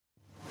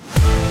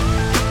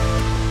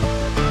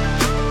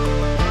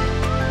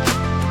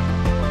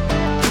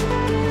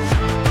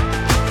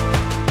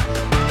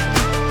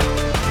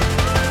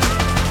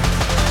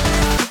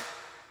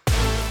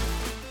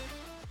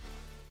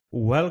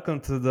Welcome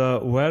to the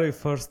very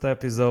first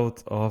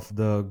episode of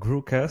the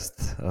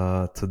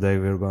Grewcast. Today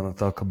we're going to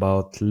talk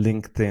about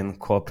LinkedIn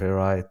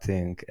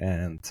copywriting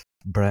and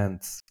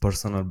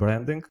personal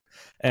branding.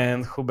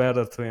 And who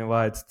better to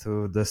invite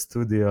to the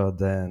studio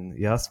than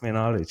Jasmin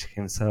Alić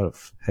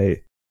himself.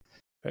 Hey.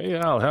 Hey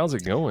Al, how's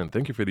it going?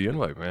 Thank you for the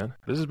invite, man.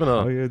 How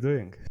are you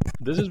doing?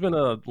 This has been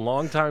a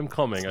long time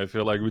coming. I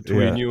feel like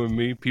between you and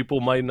me,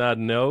 people might not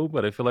know,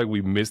 but I feel like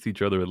we missed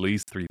each other at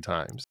least 3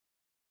 times.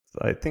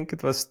 I think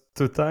it was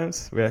 2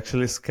 times. We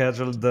actually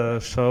scheduled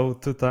the show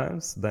 2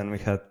 times. Then we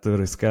had to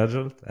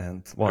reschedule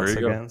and once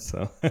again.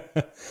 So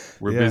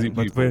we're busy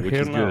people, but we're which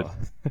here is now.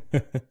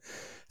 Good.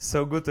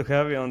 So good to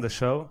have you on the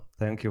show.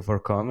 Thank you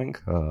for coming.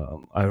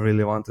 I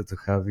really wanted to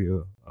have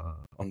you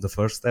on the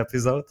first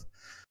episode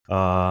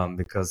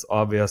because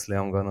obviously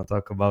I'm going to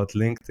talk about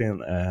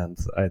LinkedIn, and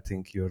I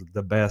think you're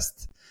the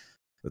best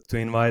to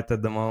invite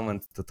at the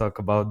moment to talk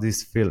about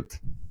this field.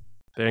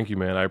 Thank you,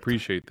 man. I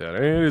appreciate that.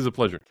 It is a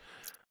pleasure.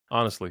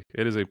 Honestly,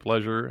 it is a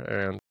pleasure,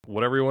 and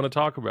whatever you want to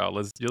talk about,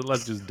 let's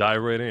just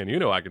dive right in. You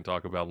know I can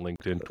talk about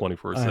LinkedIn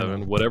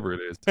 24/7, whatever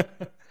it is.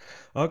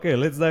 Okay,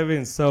 let's dive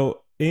in.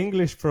 So,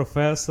 English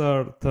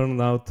professor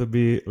turned out to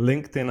be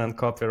LinkedIn and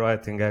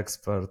copywriting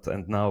expert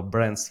and now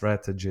brand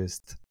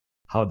strategist.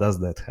 How does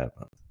that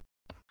happen?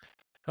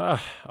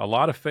 A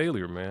lot of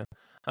failure, man.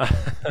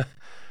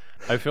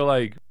 I feel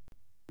like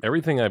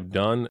everything I've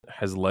done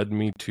has led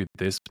me to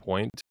this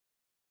point.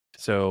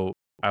 So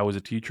I was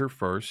a teacher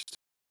first.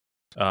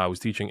 I was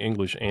teaching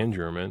English and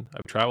German.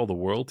 I've traveled the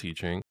world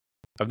teaching.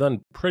 I've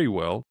done pretty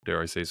well,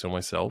 dare I say so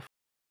myself.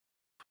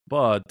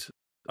 But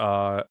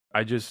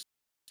I just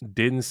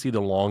didn't see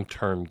the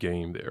long-term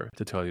game there,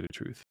 to tell you the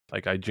truth.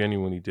 Like, I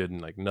genuinely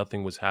didn't. Like,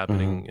 nothing was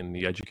happening in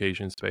the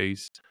education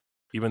space.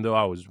 Even though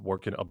I was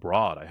working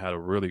abroad, I had a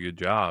really good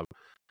job.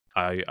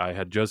 I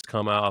had just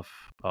come off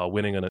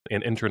winning an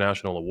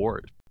international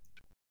award.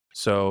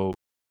 So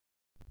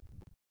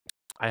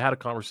I had a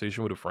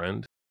conversation with a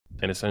friend.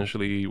 And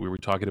essentially, we were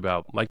talking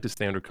about, like, the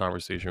standard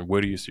conversation,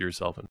 where do you see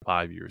yourself in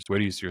 5 years? Where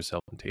do you see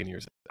yourself in 10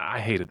 years? I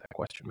hated that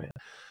question,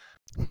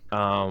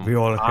 man. We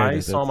all hated I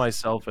saw it.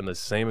 myself in the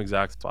same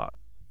exact spot,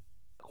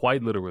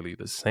 quite literally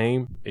the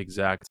same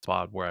exact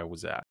spot where I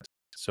was at.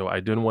 So I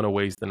didn't want to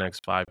waste the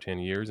next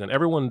 5-10 years. And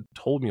everyone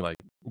told me, like,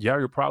 yeah,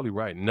 you're probably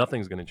right.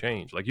 Nothing's going to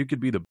change. Like, you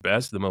could be the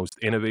best, the most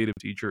innovative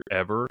teacher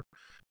ever.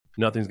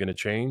 Nothing's going to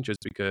change just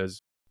because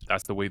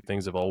that's the way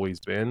things have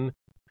always been.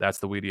 That's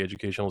the way the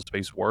educational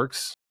space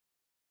works.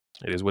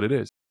 It is what it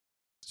is.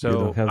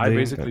 So I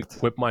basically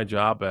quit my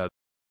job at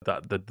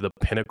the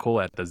pinnacle,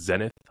 at the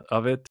zenith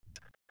of it,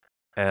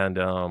 and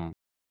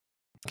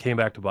came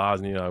back to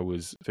Bosnia. I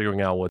was figuring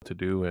out what to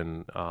do,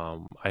 and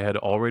I had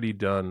already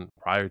done,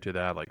 prior to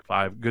that, like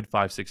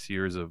 5-6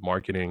 years of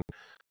marketing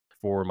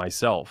for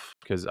myself,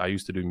 because I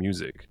used to do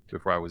music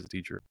before I was a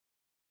teacher.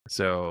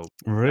 So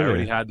really? I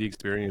already had the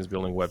experience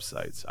building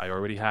websites. I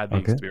already had the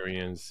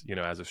experience,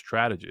 as a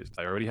strategist.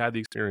 I already had the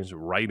experience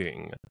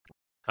writing,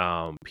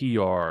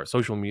 PR,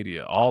 social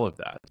media, all of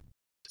that.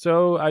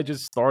 So I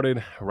just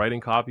started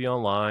writing copy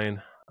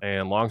online,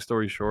 and long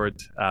story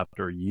short,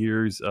 after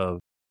years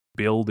of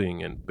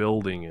building,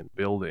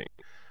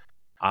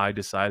 I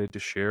decided to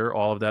share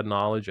all of that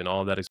knowledge and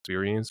all of that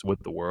experience with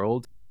the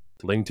world.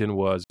 LinkedIn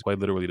was quite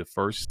literally the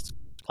first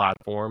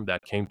platform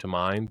that came to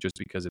mind, just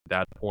because at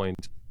that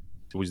point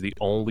it was the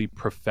only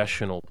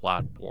professional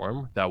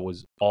platform that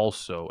was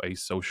also a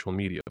social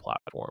media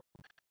platform.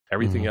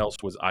 Everything else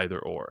was either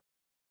or.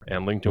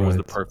 And LinkedIn was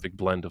the perfect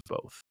blend of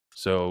both.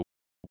 So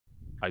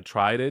I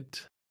tried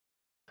it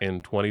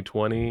in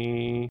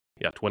 2020.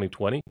 Yeah,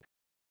 2020.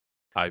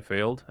 I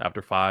failed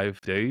after 5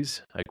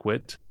 days. I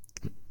quit.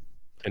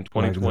 In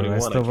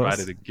 2021, I tried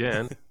it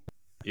again.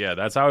 Yeah,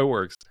 that's how it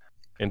works.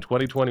 In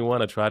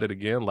 2021, I tried it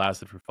again,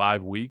 lasted for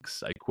 5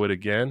 weeks. I quit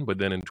again. But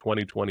then in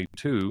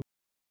 2022,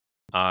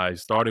 I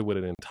started with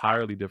an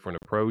entirely different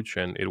approach,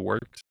 and it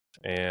worked.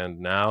 And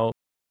now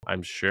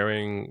I'm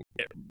sharing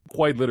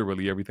quite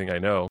literally everything I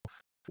know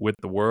with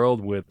the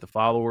world, with the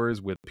followers,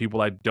 with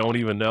people I don't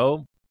even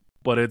know,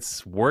 but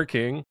it's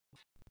working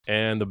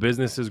and the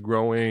business is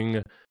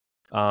growing.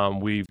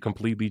 We've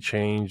completely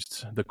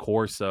changed the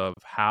course of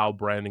how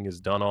branding is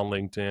done on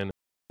LinkedIn.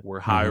 We're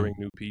hiring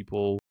new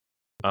people.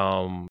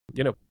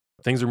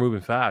 Things are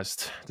moving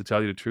fast, to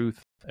tell you the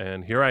truth.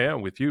 And here I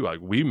am with you. Like,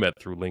 we met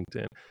through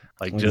LinkedIn,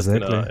 like just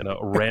in a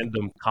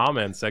random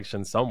comment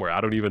section somewhere.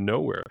 I don't even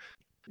know where,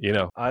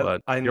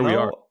 but here we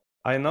are.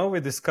 I know we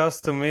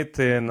discussed to meet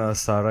in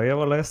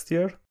Sarajevo last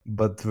year,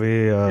 but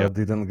we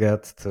didn't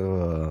get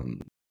to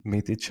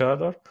meet each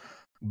other.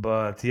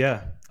 But yeah,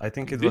 I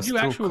think it was through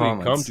comments. Did you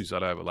actually come to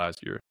Sarajevo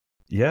last year?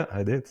 Yeah,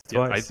 I did. Twice.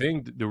 Yeah, I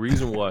think the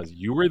reason was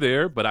you were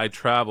there, but I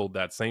traveled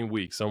that same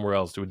week somewhere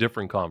else to a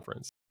different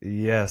conference.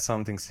 Yeah,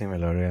 something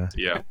similar,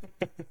 yeah.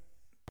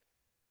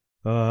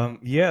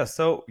 Yeah,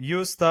 so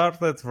you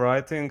started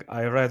writing.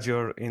 I read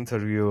your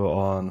interview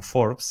on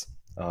Forbes.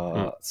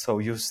 So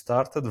you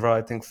started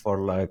writing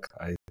for, like,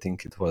 I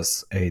think it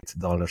was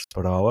 $8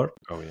 per hour.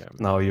 Oh yeah.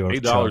 Now you're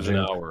 $8 charging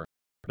an hour.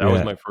 That was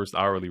Yeah. my first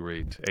hourly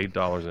rate,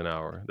 $8 an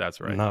hour.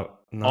 That's right. Now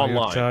you're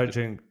Online,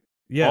 charging,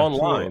 yeah, through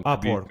online to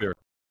be Upwork. fair.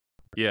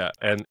 Yeah,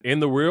 and in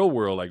the real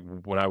world, like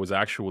when I was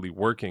actually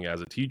working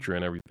as a teacher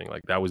and everything,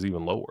 like that was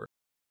even lower.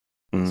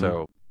 Mm.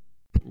 So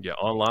yeah,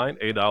 online,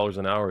 $8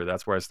 an hour.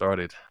 That's where I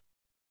started.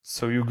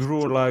 So you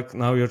grew, like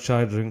now you're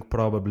charging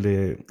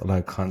probably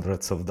like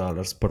hundreds of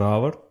dollars per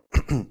hour.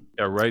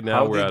 Yeah, right now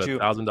How we're at did you,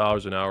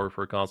 $1,000 an hour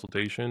for a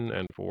consultation,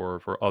 and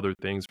for other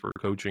things, for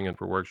coaching and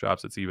for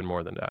workshops, it's even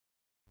more than that.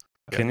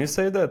 Yeah. can you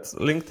say that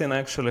LinkedIn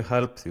actually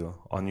helped you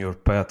on your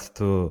path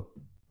to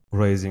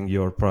raising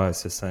your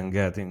prices and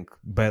getting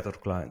better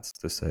clients,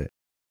 to say?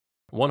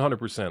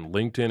 100%.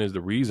 LinkedIn is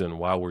the reason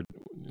why we're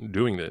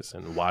doing this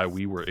and why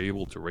we were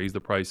able to raise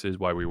the prices,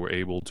 why we were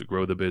able to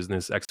grow the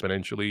business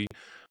exponentially,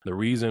 the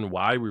reason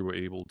why we were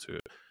able to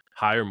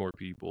hire more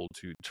people,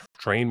 to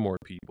train more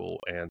people,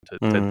 and to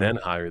then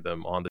hire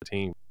them on the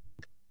team.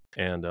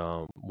 And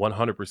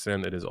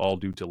 100% it is all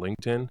due to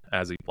LinkedIn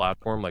as a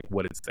platform, like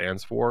what it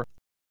stands for.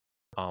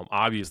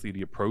 Obviously,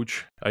 the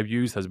approach I've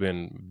used has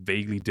been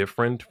vaguely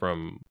different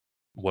from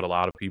what a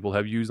lot of people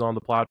have used on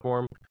the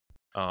platform.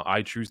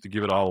 I choose to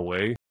give it all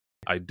away.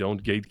 I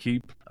don't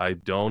gatekeep. I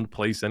don't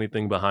place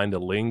anything behind a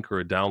link or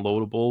a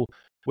downloadable,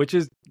 which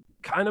is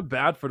kind of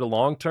bad for the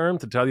long term,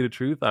 to tell you the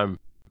truth. I'm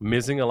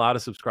missing a lot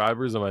of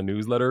subscribers on my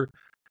newsletter.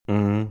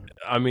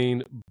 I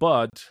mean,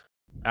 but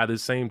at the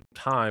same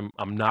time,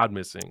 I'm not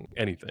missing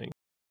anything.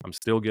 I'm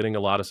still getting a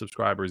lot of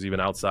subscribers even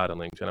outside of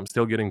LinkedIn. I'm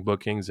still getting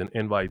bookings and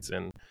invites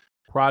and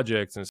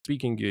projects and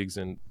speaking gigs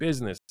and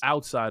business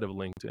outside of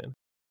LinkedIn.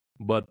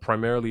 But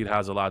primarily it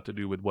has a lot to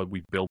do with what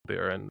we built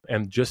there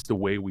and just the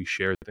way we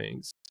share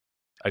things.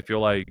 I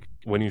feel like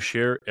when you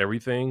share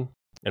everything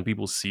and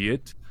people see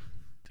it,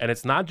 and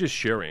it's not just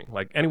sharing,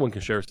 like anyone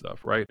can share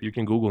stuff, right? You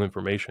can Google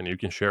information, you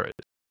can share it.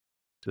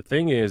 The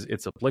thing is,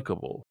 it's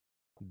applicable.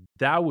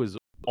 That was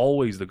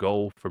always the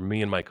goal for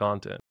me and my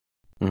content.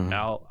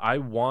 Al, I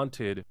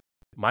wanted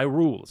my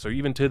rule. So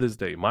even to this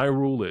day, my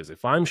rule is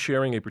if I'm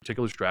sharing a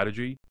particular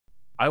strategy,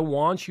 I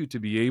want you to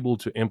be able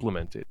to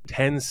implement it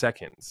 10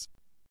 seconds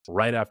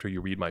right after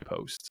you read my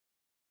post.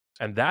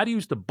 And that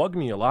used to bug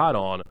me a lot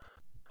on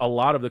a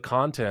lot of the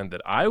content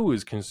that I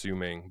was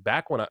consuming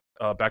back when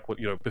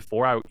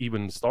before I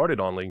even started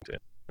on LinkedIn.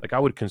 Like I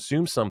would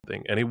consume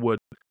something and it would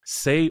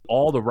say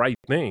all the right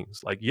things.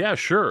 Like, yeah,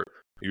 sure,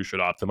 you should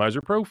optimize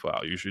your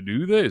profile. You should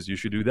do this. You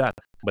should do that.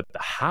 But the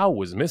how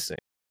was missing.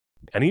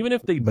 And even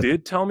if they But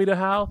did tell me the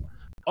how,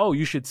 oh,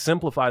 you should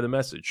simplify the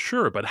message.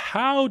 Sure, but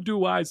how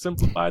do I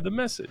simplify the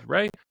message,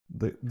 right?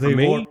 For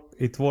me,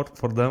 it worked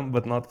for them,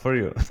 but not for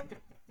you.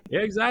 yeah,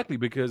 exactly,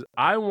 because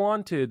I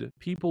wanted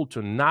people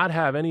to not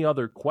have any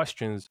other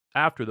questions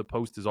after the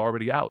post is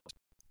already out.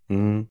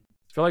 I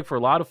feel like for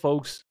a lot of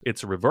folks,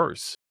 it's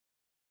reverse.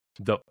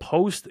 The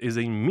post is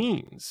a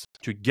means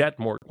to get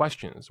more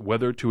questions,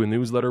 whether to a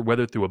newsletter,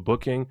 whether through a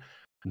booking.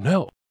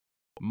 No,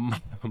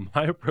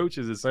 my approach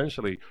is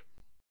essentially,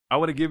 I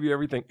want to give you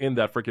everything in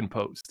that freaking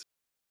post.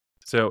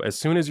 So as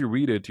soon as you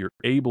read it, you're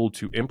able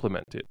to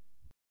implement it.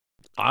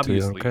 To your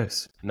Obviously,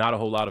 case. not a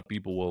whole lot of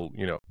people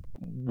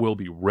will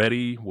be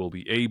ready, will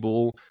be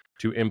able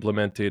to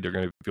implement it. They're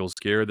going to feel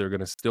scared. They're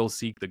going to still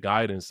seek the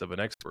guidance of an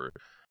expert.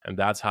 And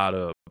that's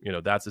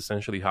that's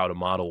essentially how the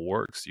model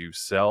works. You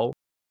sell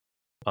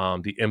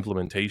the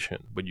implementation,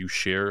 but you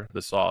share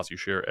the sauce, you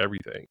share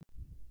everything.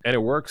 And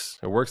it works.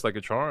 It works like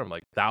a charm.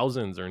 Like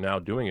thousands are now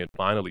doing it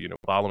finally,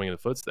 following in the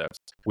footsteps,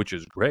 which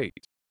is great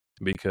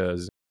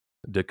because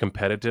the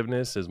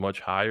competitiveness is much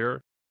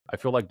higher. I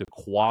feel like the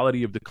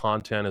quality of the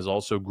content is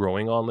also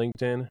growing on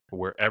LinkedIn,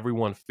 where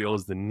everyone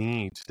feels the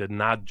need to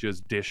not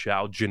just dish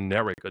out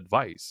generic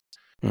advice,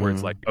 where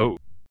it's like, oh,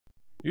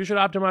 you should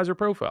optimize your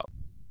profile.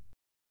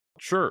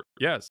 Sure,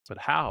 yes, but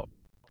how?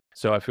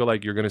 So I feel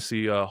like you're going to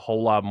see a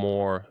whole lot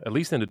more, at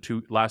least in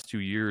the last 2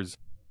 years,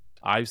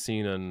 I've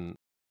seen an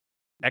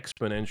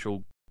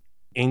exponential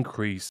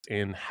increase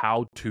in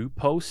how-to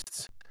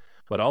posts,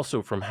 but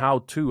also from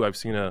how-to, I've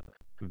seen a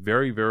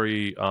very,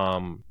 very,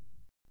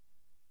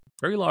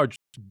 very large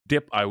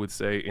dip, I would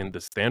say, in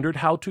the standard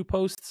how-to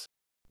posts,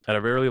 and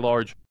a very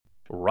large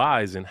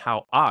rise in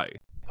how I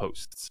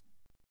posts,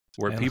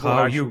 where And people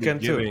are how you actually can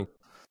too. giving,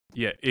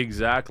 yeah,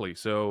 exactly.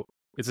 So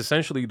it's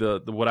essentially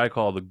the what I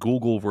call the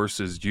Google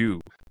versus you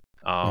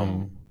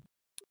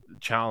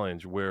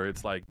challenge, where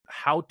it's like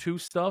how-to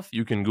stuff,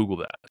 you can Google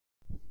that.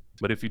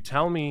 But if you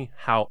tell me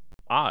how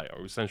I,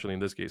 or essentially in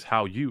this case,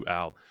 how you,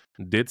 Al,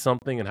 did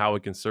something and how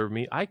it can serve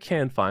me, I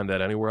can't find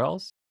that anywhere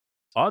else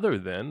other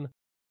than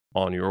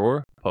on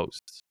your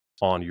posts,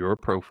 on your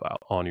profile,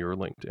 on your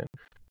LinkedIn.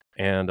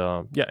 And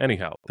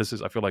anyhow, I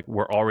feel like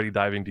we're already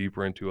diving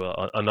deeper into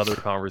another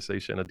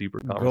conversation, a deeper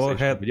Go conversation.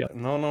 ahead. But yeah,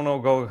 No,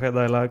 go ahead.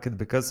 I like it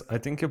because I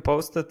think you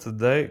posted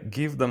today,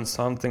 give them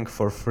something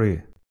for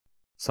free,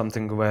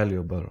 something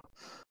valuable.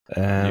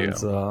 And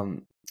yeah,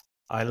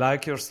 I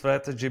like your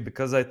strategy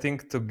because I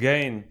think to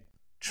gain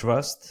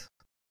trust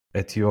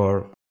at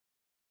your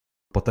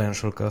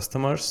potential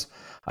customers,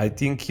 I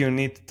think you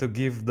need to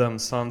give them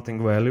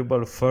something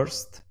valuable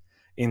first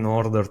in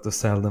order to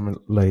sell them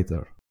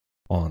later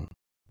on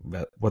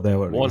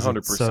whatever, is it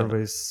 100%.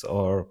 service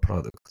or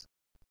product?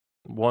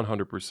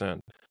 100%.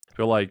 I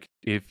feel like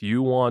if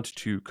you want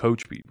to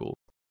coach people,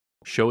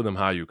 show them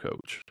how you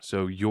coach.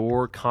 So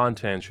your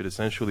content should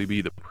essentially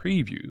be the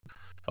preview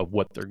of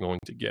what they're going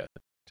to get.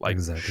 Like,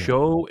 Exactly.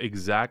 show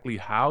exactly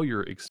how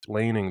you're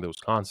explaining those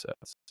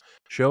concepts.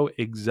 Show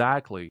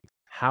exactly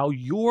how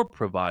you're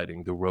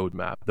providing the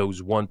roadmap,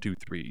 those 1, 2,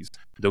 3s,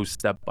 those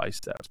step by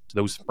steps,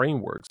 those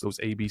frameworks, those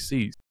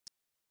ABCs.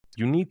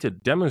 You need to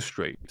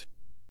demonstrate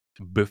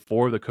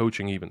before the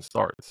coaching even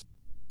starts.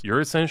 You're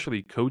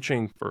essentially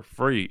coaching for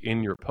free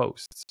in your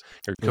posts.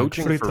 You're Like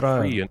coaching free for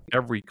trial. free in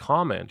every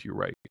comment you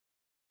write.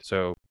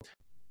 So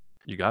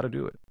you got to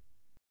do it.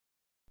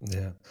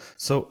 Yeah.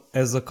 So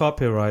as a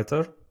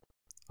copywriter,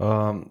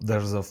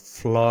 there's a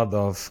flood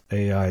of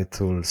AI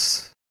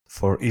tools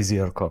for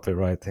easier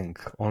copywriting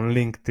on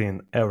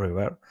LinkedIn,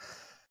 everywhere.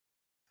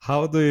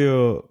 How do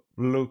you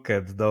look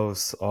at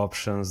those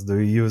options? Do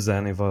you use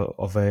any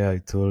of AI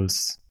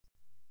tools?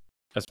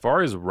 As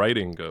far as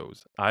writing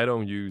goes, I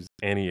don't use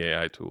any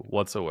AI tool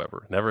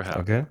whatsoever. Never have.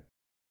 Okay.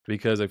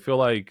 Because I feel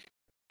like,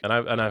 and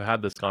I've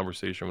had this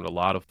conversation with a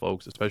lot of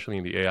folks, especially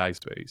in the AI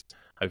space.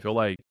 I feel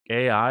like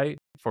AI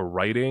for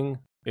writing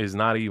is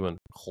not even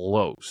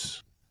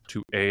close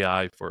to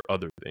AI for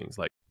other things,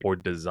 like for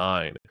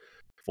design,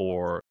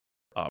 for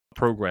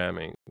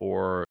programming,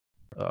 or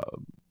uh,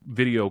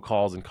 video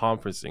calls and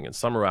conferencing and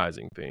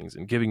summarizing things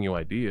and giving you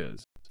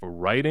ideas. For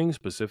writing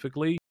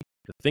specifically,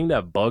 the thing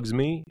that bugs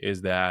me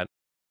is that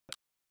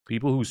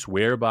people who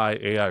swear by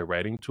AI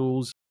writing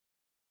tools,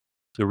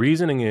 the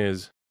reasoning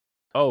is,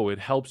 oh, it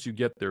helps you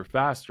get there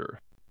faster.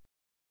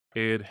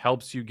 It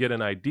helps you get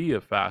an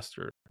idea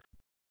faster.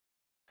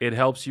 It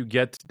helps you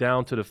get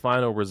down to the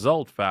final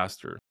result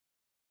faster.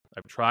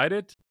 I've tried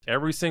it.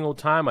 Every single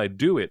time I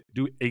do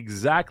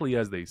exactly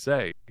as they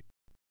say.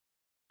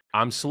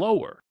 I'm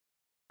slower.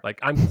 Like,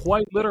 I'm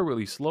quite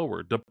literally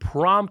slower. The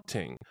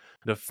prompting,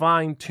 the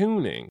fine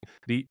tuning,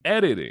 the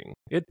editing,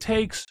 it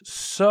takes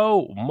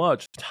so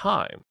much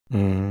time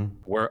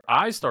where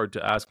I start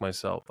to ask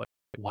myself, like,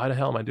 why the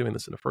hell am I doing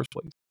this in the first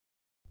place?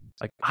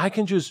 Like, I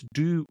can just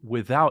do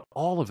without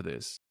all of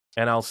this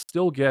and I'll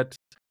still get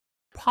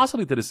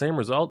possibly to the same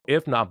result,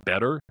 if not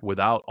better,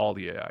 without all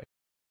the AI.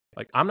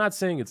 Like, I'm not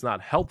saying it's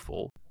not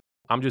helpful.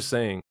 I'm just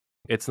saying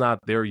it's not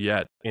there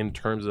yet in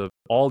terms of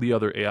all the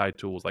other AI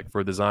tools, like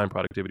for design,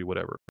 productivity,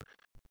 whatever.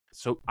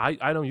 So I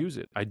don't use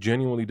it. I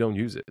genuinely don't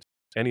use it,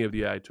 any of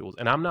the AI tools.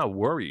 And I'm not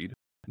worried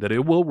that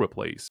it will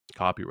replace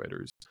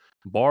copywriters,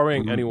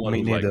 barring anyone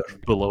Me who's like neither.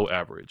 below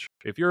average.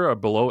 If you're a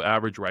below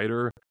average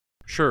writer,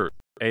 sure,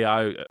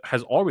 AI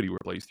has already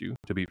replaced you,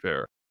 to be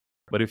fair.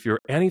 But if you're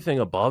anything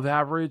above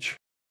average,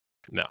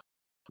 no,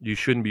 you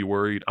shouldn't be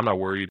worried. I'm not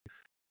worried.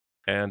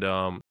 And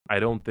I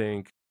don't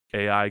think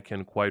AI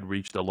can quite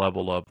reach the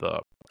level of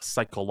the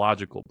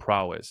psychological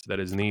prowess that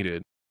is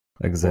needed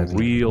for Exactly.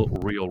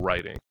 real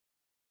writing.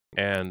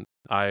 And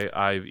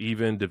I've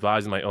even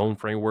devised my own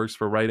frameworks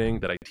for writing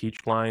that I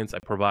teach clients. I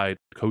provide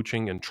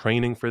coaching and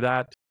training for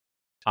that.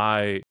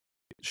 I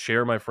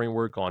share my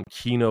framework on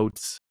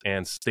keynotes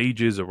and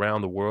stages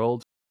around the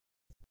world.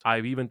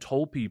 I've even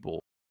told people,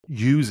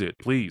 use it,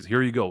 please.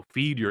 Here you go.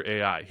 Feed your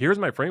AI. Here's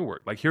my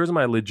framework. Like, here's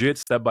my legit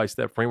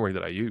step-by-step framework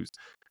that I use.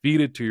 Feed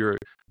it to your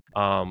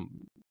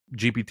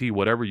GPT,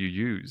 whatever you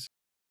use.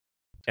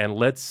 And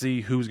let's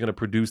see who's going to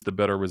produce the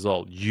better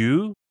result.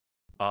 You,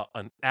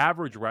 an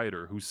average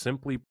writer who's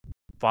simply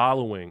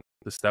following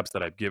the steps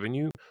that I've given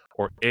you,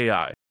 or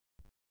AI,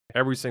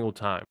 every single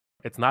time.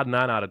 It's not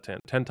 9 out of 10,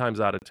 10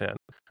 times out of 10.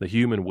 The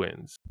human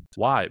wins.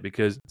 Why?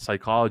 Because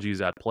psychology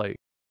is at play.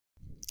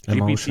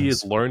 GPT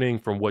is Emotions. learning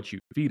from what you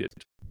feed it,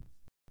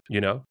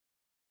 you know?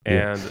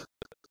 Yeah. And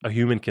a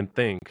human can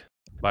think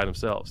by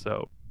themselves.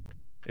 So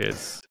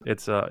it's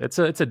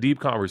a deep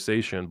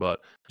conversation, but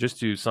just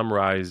to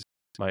summarize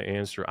my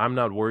answer, I'm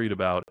not worried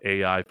about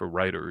AI for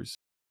writers.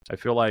 I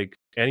feel like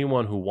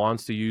anyone who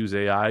wants to use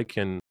AI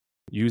can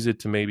use it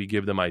to maybe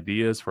give them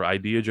ideas. For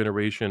idea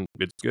generation,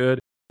 it's good.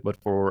 But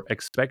for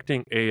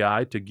expecting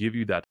AI to give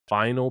you that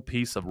final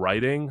piece of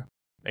writing,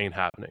 ain't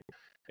happening.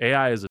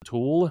 AI is a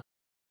tool.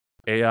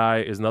 AI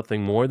is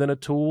nothing more than a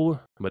tool,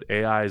 but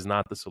AI is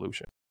not the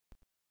solution.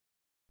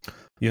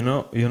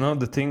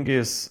 The thing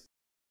is,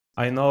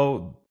 I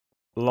know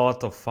a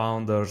lot of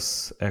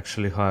founders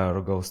actually hire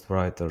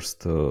ghostwriters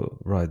to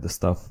write the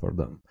stuff for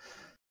them.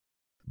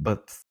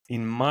 But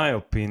in my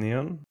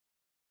opinion,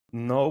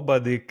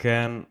 nobody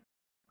can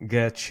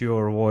get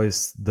your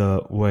voice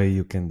the way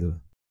you can do.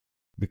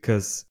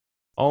 Because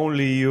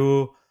only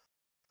you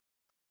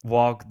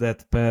walk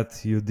that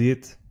path you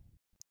did.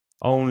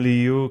 Only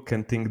you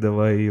can think the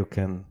way you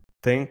can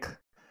think.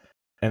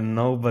 And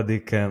nobody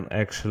can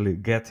actually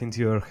get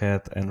into your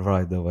head and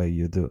write the way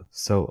you do.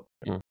 So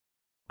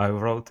I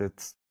wrote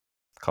it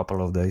a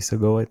couple of days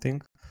ago, I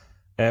think.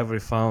 Every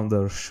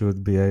founder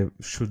should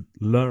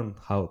learn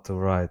how to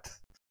write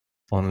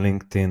on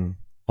LinkedIn,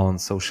 on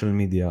social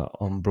media,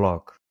 on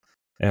blog,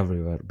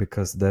 everywhere,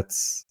 because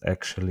that's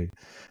actually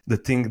the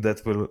thing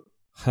that will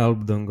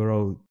help them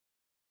grow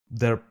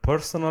their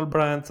personal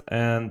brand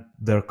and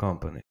their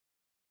company.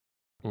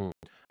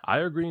 I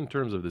agree in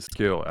terms of the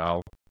skill,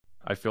 Al.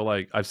 I feel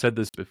like I've said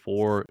this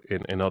before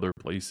in other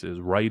places.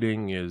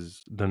 Writing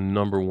is the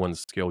number one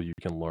skill you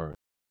can learn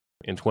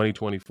in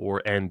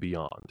 2024 and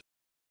beyond.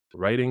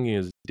 Writing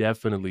is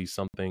definitely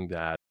something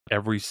that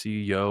every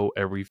CEO,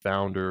 every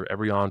founder,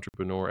 every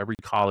entrepreneur, every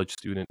college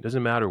student,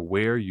 doesn't matter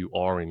where you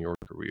are in your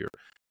career,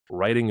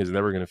 writing is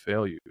never going to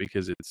fail you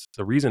because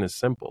the reason is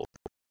simple.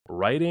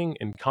 Writing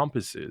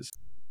encompasses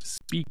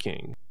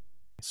speaking,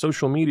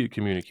 social media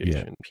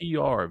communication,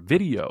 PR,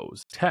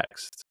 videos,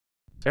 text.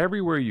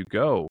 Everywhere you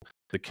go,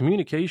 the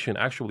communication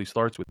actually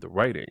starts with the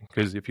writing.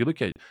 Because if you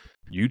look at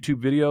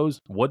YouTube videos,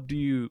 what do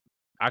you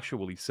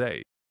actually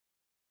say?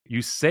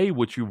 You say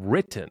what you've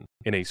written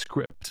in a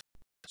script.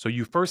 So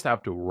you first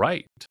have to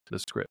write the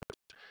script.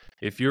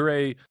 If you're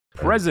a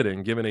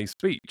president giving a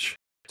speech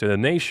to the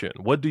nation,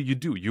 what do?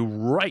 You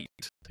write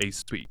a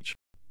speech.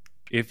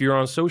 If you're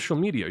on social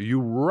media,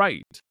 you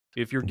write.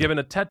 If you're giving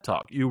a TED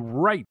Talk, you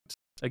write.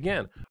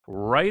 Again,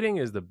 writing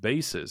is the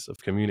basis of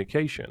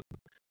communication.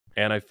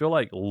 And I feel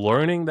like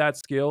learning that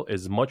skill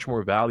is much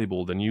more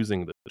valuable than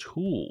using the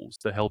tools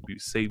to help you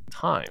save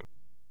time.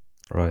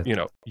 Right.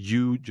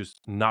 You just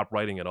not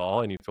writing at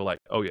all and you feel like,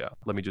 oh yeah,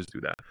 let me just do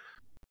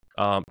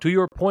that. To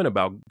your point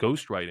about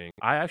ghostwriting,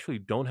 I actually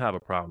don't have a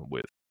problem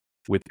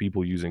with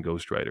people using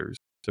ghostwriters.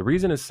 The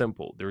reason is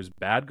simple. There's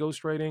bad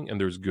ghostwriting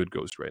and there's good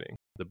ghostwriting.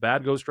 The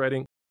bad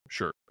ghostwriting,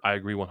 sure, I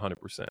agree 100%.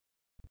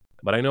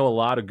 But I know a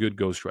lot of good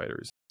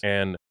ghostwriters,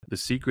 and the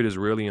secret is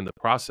really in the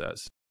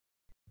process.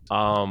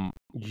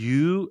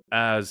 You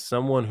as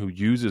someone who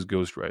uses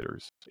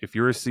ghostwriters, if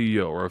you're a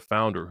CEO or a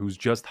founder who's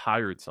just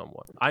hired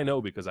someone, I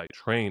know because I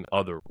train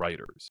other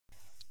writers.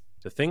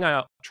 The thing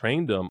I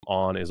trained them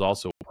on is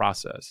also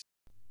process.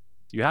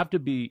 You have to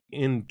be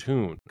in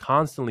tune,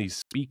 constantly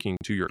speaking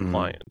to your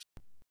client.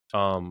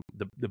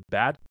 The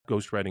bad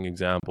ghostwriting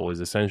example is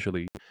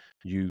essentially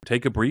you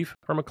take a brief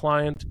from a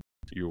client,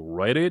 you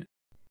write it,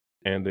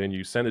 and then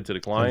you send it to the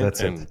client,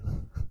 and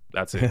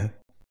that's it.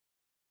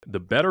 The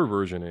better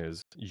version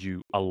is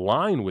you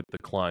align with the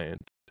client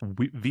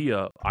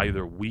via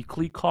either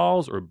weekly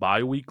calls or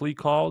bi-weekly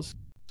calls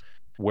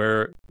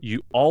where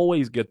you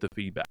always get the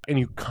feedback and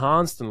you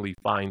constantly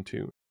fine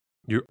tune.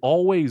 You're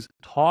always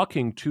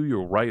talking to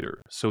your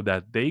writer so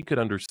that they could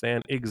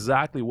understand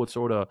exactly what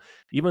sort of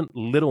even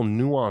little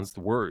nuanced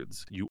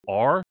words you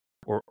are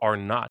or are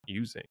not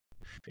using.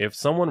 If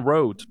someone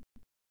wrote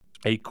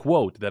a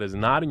quote that is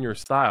not in your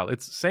style,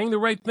 it's saying the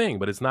right thing,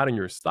 but it's not in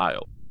your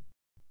style.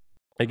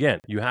 Again,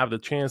 you have the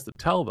chance to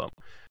tell them.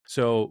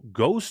 So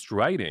ghost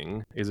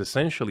writing is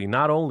essentially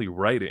not only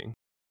writing,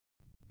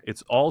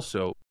 it's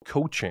also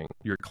coaching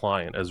your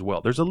client as well.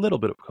 There's a little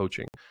bit of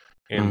coaching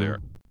in there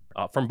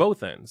from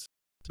both ends.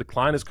 The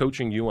client is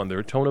coaching you on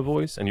their tone of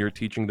voice, and you're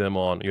teaching them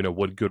on,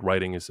 what good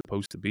writing is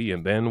supposed to be.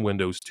 And then when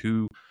those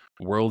two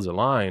worlds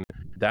align,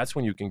 that's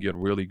when you can get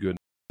really good,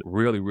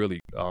 really, really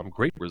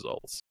great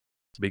results.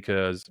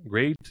 Because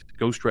great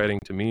ghostwriting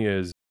to me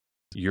is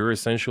you're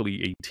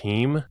essentially a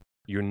team.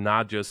 You're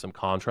not just some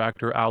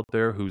contractor out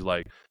there who's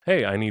like,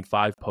 hey, I need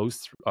 5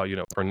 posts,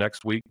 for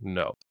next week.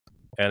 No.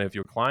 And if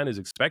your client is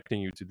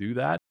expecting you to do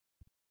that,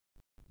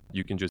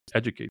 you can just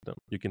educate them.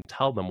 You can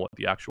tell them what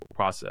the actual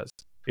process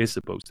is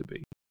supposed to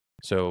be.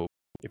 So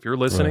if you're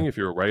listening, if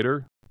you're a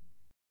writer,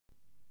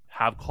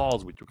 have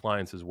calls with your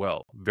clients as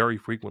well, very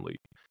frequently.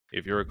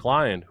 If you're a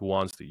client who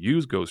wants to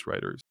use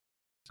ghostwriters,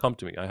 come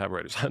to me. I have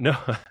writers. No,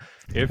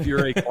 if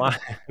you're a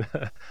client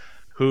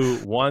who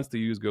wants to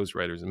use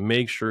ghostwriters,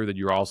 make sure that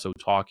you're also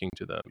talking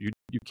to them.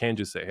 You can't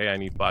just say, hey, I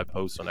need 5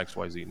 posts on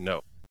XYZ.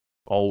 No.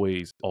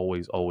 Always,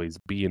 always, always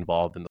be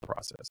involved in the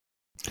process.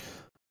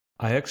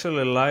 I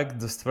actually like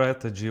the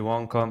strategy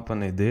one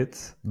company did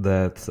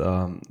that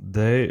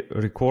they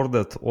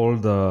recorded all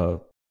the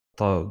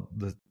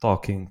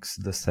talkings,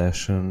 the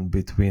session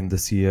between the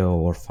CEO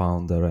or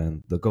founder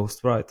and the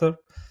ghostwriter,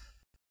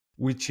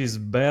 which is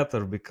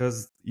better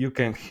because you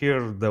can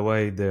hear the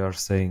way they are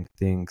saying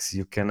things.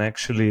 You can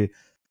actually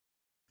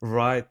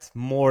write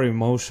more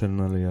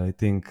emotionally, I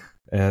think,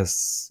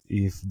 as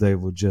if they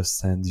would just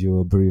send you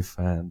a brief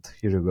and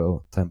here you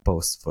go, 10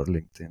 posts for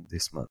LinkedIn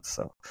this month.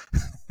 So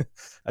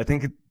I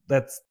think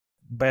that's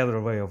better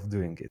way of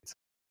doing it.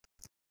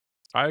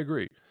 I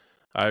agree.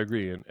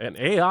 And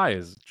AI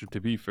is,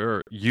 to be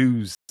fair,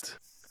 used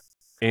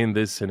in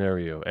this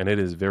scenario, and it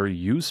is very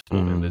useful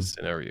in this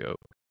scenario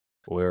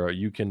where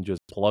you can just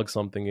plug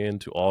something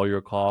into all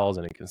your calls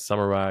and it can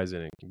summarize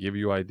and it can give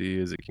you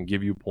ideas, it can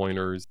give you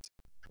pointers,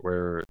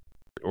 or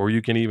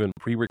you can even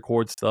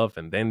pre-record stuff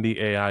and then the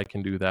AI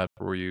can do that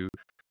for you.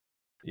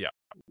 Yeah,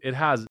 it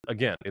has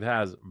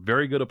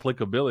very good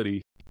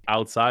applicability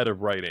outside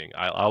of writing.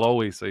 I'll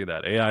always say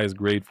that AI is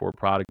great for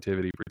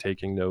productivity, for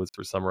taking notes,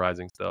 for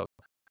summarizing stuff.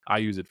 I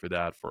use it for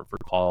that, for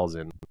calls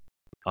and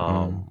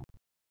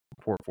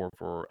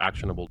for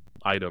actionable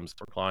items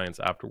for clients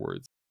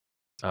afterwards.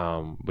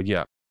 But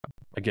yeah,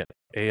 again,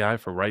 AI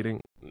for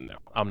writing, no,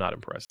 I'm not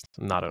impressed.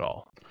 Not at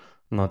all.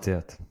 Not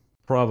yet.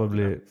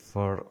 Probably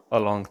for a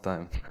long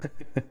time.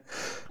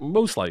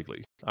 Most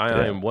likely. I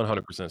Yeah. am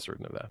 100%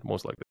 certain of that.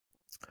 Most likely.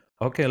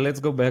 Okay, let's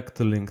go back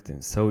to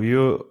LinkedIn. So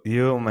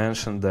you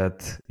mentioned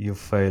that you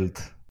failed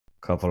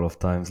a couple of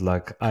times,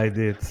 like I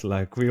did,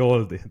 like we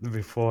all did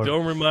before.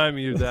 Don't remind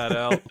me of that,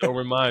 Al. Don't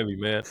remind me,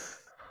 man.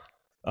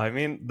 I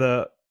mean,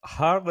 the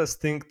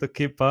hardest thing to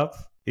keep up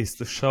is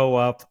to show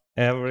up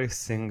every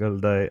single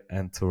day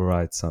and to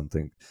write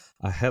something.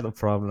 I had a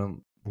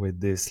problem with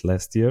this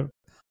last year.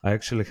 I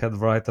actually had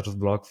writer's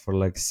block for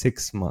like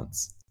 6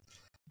 months.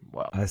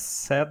 Wow. I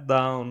sat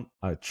down,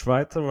 I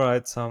tried to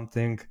write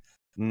something,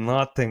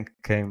 nothing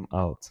came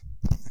out.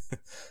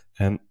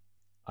 And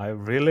I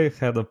really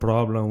had a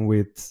problem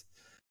with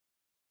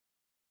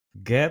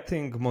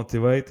getting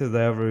motivated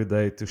every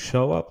day to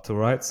show up, to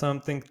write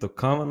something, to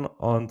comment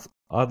on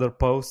other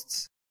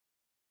posts,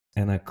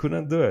 and I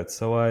couldn't do it.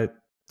 So I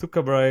took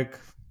a break,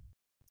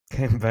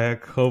 came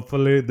back.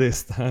 Hopefully,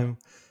 this time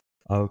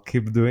I'll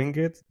keep doing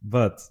it.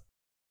 But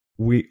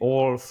we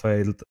all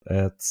failed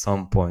at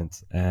some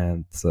point,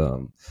 and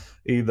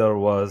either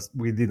was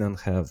we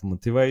didn't have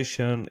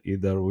motivation,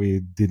 either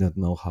we didn't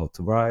know how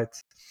to write,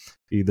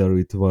 either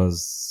it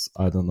was,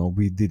 I don't know,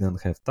 we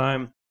didn't have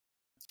time,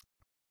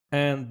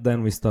 and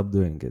then we stopped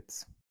doing it.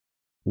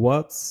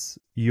 What's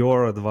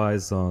your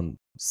advice on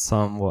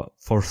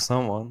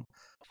someone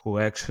who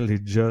actually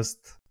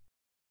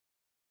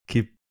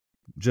keep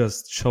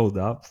just showed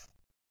up,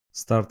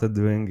 started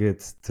doing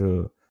it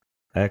to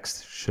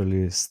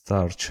actually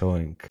start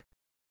showing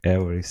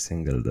every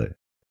single day?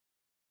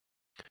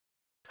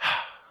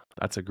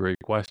 That's a great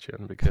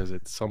question because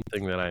it's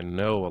something that I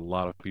know a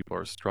lot of people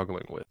are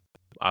struggling with,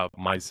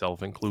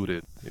 myself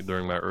included,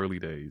 during my early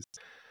days.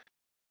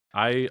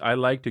 I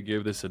like to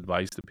give this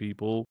advice to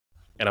people,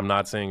 and I'm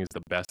not saying it's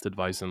the best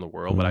advice in the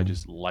world, but I Mm,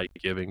 just like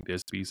giving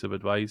this piece of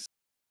advice.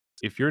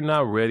 If you're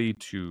not ready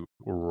to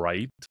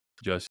write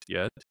just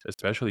yet,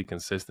 especially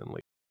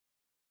consistently,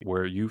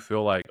 where you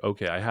feel like,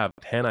 okay, I have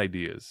 10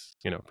 ideas,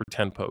 for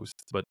 10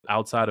 posts, but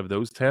outside of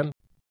those 10,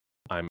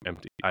 I'm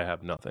empty. I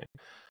have nothing.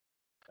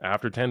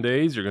 After 10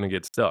 days, you're going to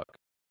get stuck.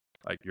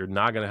 Like, you're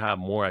not going to have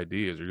more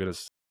ideas. You're going to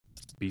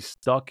be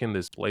stuck in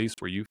this place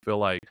where you feel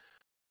like,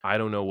 I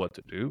don't know what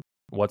to do.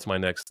 What's my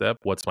next step?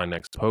 What's my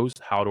next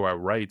post? How do I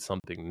write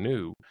something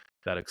new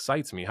that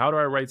excites me? How do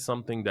I write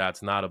something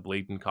that's not a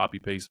blatant copy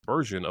paste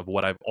version of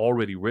what I've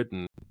already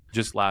written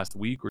just last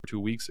week or 2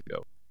 weeks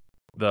ago?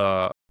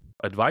 The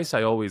advice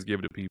I always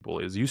give to people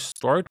is you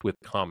start with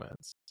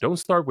comments. Don't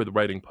start with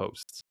writing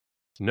posts.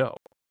 No,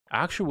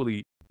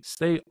 actually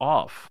stay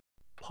off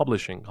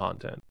publishing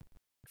content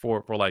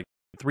for like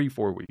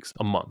 3-4 weeks,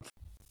 a month.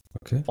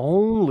 okay.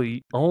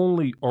 Only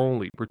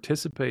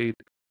participate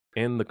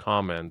in the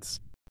comments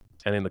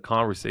and in the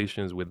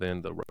conversations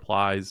within the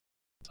replies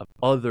of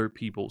other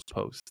people's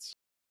posts.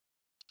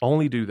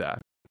 Only do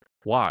that.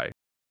 Why?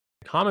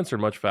 Comments are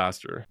much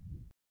faster.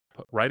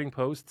 Writing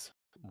posts,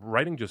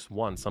 writing just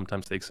one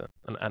sometimes takes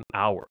an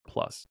hour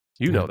plus.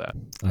 You Yeah, know that.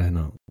 I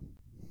know.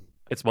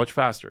 It's much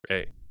faster,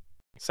 A.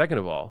 Second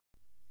of all,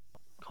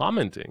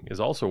 commenting is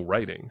also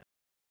writing.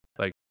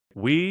 Like,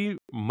 we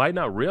might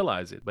not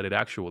realize it, but it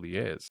actually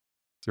is.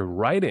 You're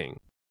writing,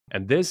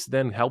 and this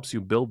then helps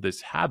you build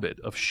this habit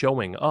of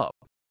showing up.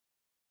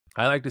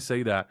 I like to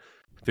say that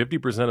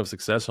 50% of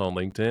success on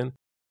LinkedIn,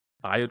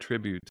 I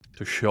attribute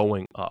to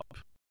showing up,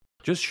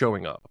 just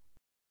showing up.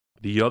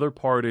 The other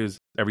part is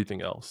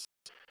everything else.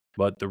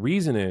 But the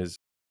reason is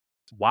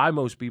why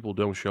most people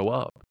don't show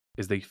up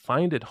is they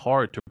find it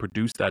hard to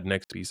produce that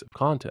next piece of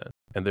content.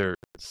 And they're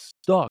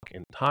stuck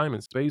in time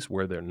and space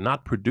where they're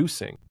not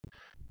producing.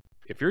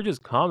 If you're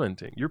just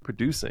commenting, you're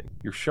producing,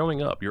 you're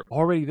showing up, you're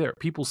already there.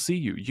 People see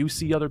you, you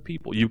see other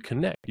people, you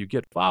connect, you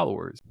get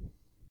followers,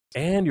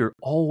 and you're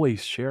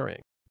always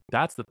sharing.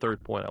 That's the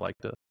third point I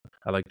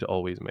like to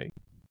always make.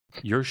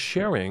 You're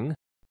sharing,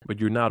 but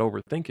you're not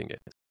overthinking it.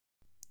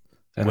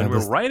 And When at we're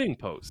this, writing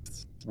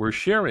posts, we're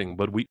sharing,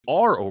 but we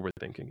are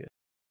overthinking it.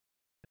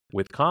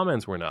 With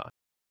comments, we're not.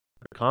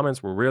 With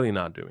comments, we're really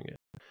not doing it.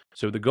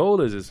 So the goal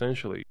is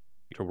essentially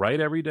to write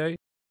every day,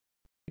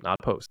 not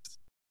posts.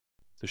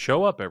 To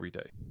show up every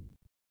day,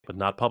 but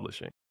not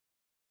publishing.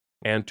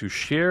 And to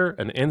share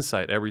an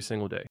insight every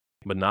single day,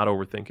 but not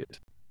overthink it.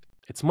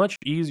 It's much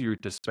easier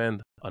to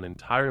spend an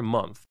entire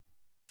month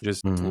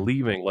just Mhm.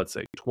 leaving, let's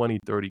say, 20,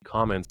 30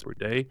 comments per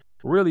day,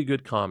 really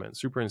good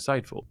comments, super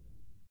insightful.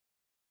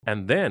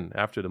 And then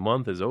after the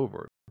month is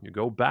over, you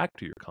go back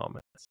to your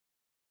comments.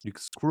 You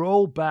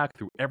scroll back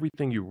through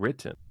everything you've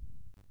written.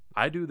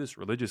 I do this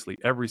religiously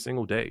every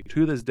single day.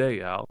 To this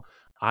day, Al,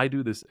 I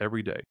do this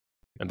every day.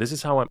 And this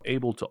is how I'm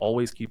able to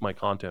always keep my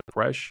content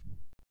fresh.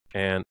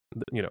 And,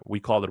 we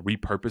call it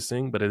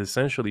repurposing, but it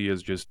essentially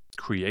is just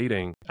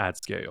creating at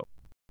scale.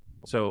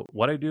 So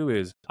what I do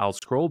is I'll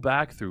scroll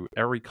back through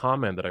every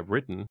comment that I've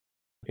written.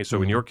 Okay, so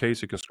in Mhm. your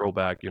case, you can scroll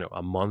back,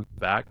 a month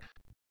back.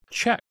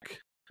 Check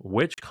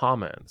which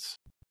comments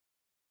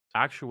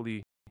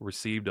actually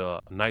received a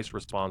nice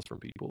response from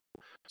people.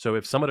 So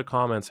if some of the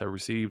comments have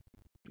received,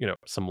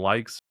 some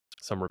likes,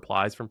 some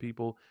replies from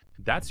people,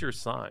 that's your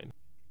sign.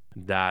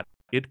 that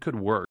it could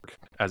work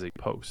as a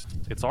post.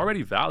 It's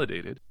already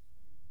validated.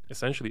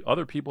 Essentially,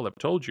 other people have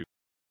told you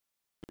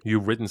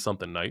you've written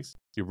something nice,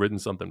 you've written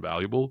something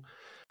valuable.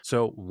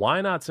 So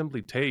why not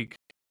simply take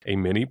a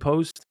mini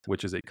post,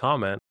 which is a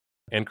comment,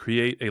 and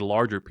create a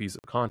larger piece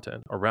of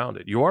content around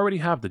it? You already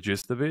have the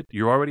gist of it.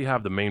 You already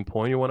have the main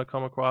point you want to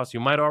come across. You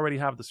might already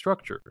have the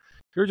structure.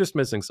 You're just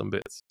missing some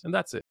bits, and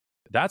that's it.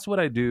 That's what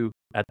I do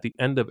at the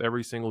end of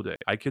every single day.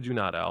 I kid you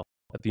not, Al.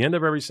 At the end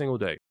of every single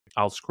day,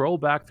 I'll scroll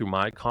back through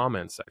my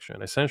comment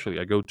section. Essentially,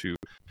 I go to,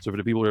 so for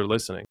the people who are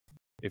listening,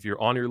 if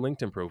you're on your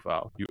LinkedIn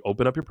profile, you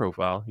open up your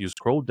profile, you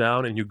scroll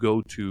down, and you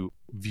go to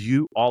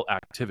view all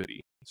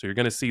activity. So you're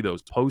going to see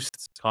those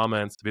posts,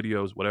 comments,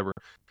 videos, whatever.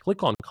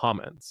 Click on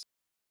comments,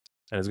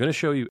 and it's going to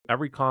show you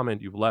every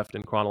comment you've left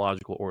in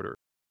chronological order.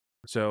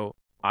 So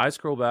I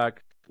scroll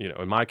back,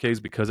 in my case,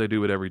 because I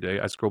do it every day,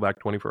 I scroll back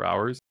 24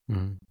 hours,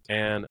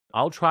 and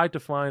I'll try to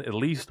find at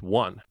least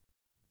one.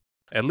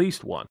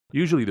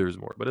 Usually there's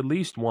more, but at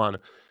least one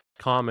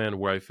comment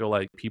where I feel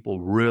like people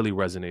really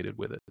resonated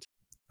with it.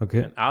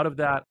 Okay. And out of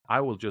that,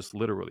 I will just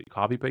literally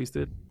copy paste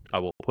it. I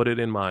will put it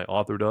in my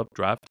authored up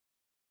draft,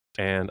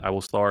 and I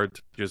will start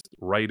just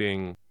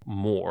writing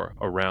more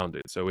around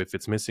it. So if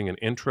it's missing an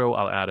intro,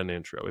 I'll add an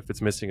intro. If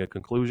it's missing a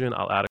conclusion,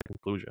 I'll add a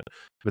conclusion.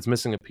 If it's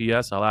missing a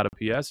PS, I'll add a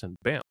PS, and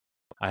bam,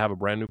 I have a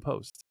brand new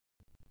post.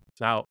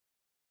 Now,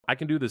 I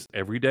can do this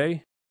every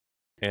day,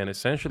 and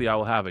essentially I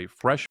will have a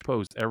fresh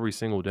post every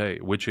single day,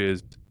 which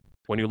is,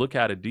 when you look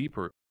at it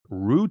deeper,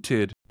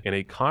 rooted in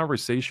a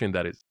conversation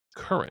that is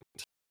current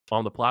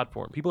on the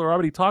platform. People are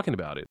already talking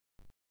about it,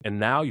 and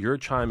now you're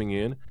chiming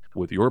in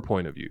with your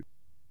point of view.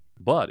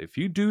 But if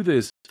you do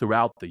this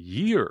throughout the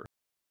year,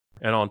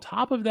 and on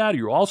top of that,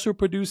 you're also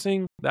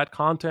producing that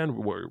content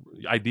where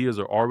ideas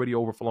are already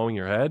overflowing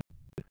your head,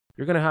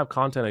 you're going to have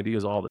content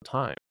ideas all the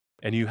time,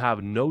 and you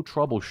have no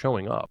trouble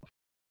showing up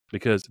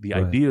because the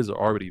ideas are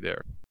already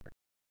there,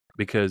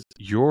 because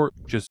you're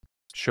just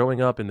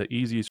showing up in the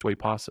easiest way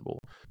possible.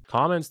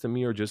 Comments to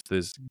me are just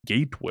this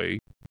gateway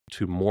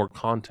to more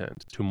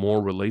content, to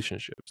more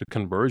relationships, to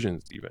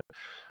conversions even.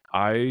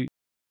 I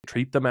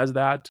treat them as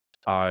that.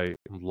 I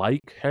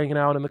like hanging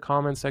out in the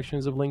comment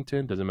sections of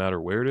LinkedIn, doesn't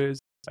matter where it is.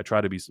 I try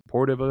to be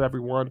supportive of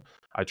everyone.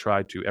 I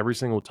try to, every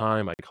single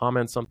time I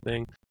comment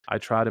something, I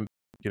try to,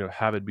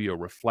 have it be a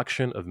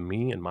reflection of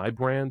me and my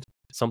brand,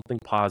 something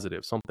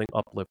positive, something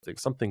uplifting,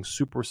 something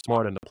super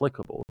smart and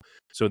applicable,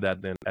 so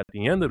that then at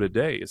the end of the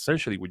day,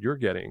 essentially what you're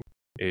getting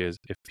is,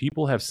 if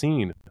people have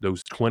seen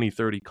those 20,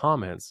 30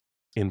 comments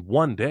in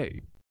one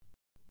day,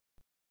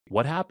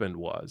 what happened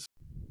was,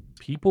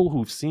 people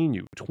who've seen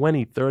you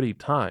 20, 30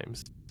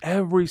 times,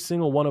 every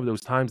single one of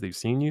those times they've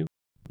seen you,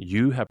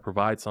 you have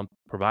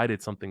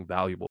provided something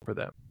valuable for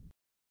them.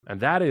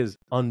 And that is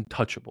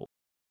untouchable.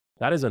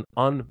 That is an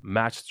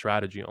unmatched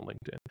strategy on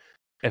LinkedIn.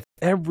 If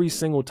every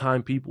single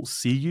time people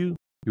see you,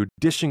 you're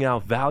dishing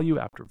out value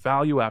after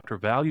value after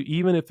value,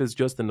 even if it's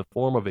just in the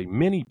form of a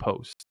mini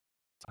post,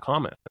 a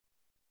comment,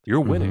 you're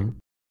winning.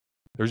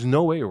 There's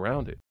no way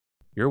around it.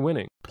 You're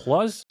winning.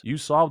 Plus, you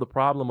solve the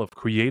problem of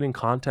creating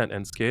content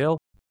and scale,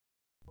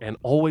 and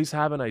always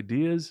having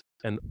ideas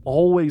and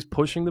always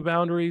pushing the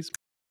boundaries.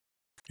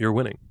 You're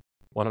winning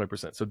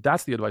 100%. So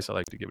that's the advice I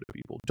like to give to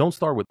people. Don't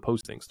start with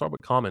posting. Start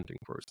with commenting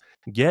first.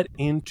 Get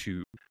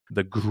into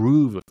the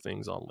groove of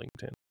things on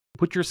LinkedIn.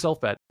 Put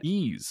yourself at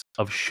ease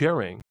of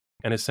sharing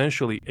and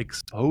essentially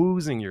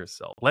exposing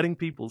yourself, letting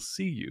people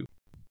see you.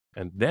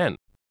 And then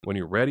when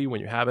you're ready,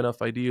 when you have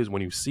enough ideas,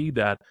 when you see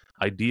that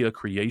idea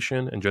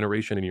creation and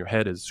generation in your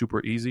head is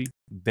super easy,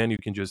 then you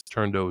can just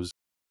turn those,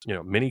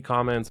 mini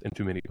comments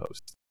into mini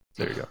posts.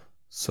 There you go.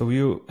 So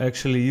you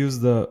actually use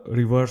the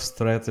reverse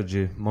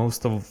strategy.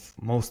 Most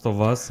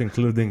of us,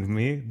 including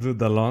me, do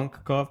the long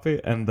copy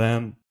and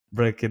then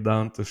break it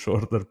down to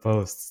shorter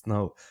posts.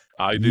 Now,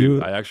 I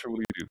do. I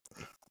actually do.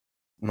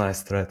 Nice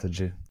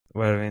strategy.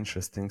 Very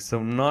interesting.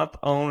 So not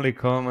only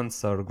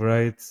comments are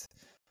great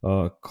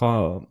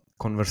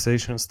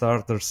conversation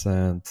starters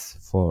and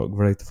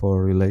great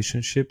for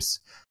relationships,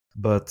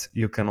 but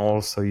you can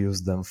also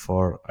use them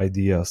for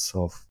ideas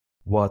of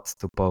what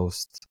to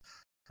post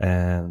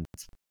and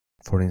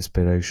for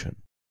inspiration.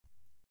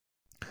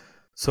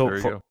 So there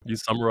you go. You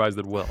summarized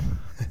it well.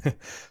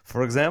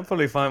 For example,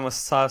 if I'm a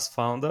SaaS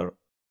founder,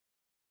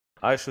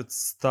 I should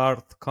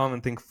start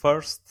commenting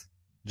first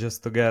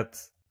just to get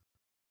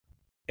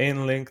in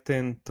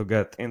LinkedIn, to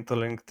get into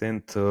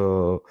LinkedIn,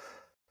 to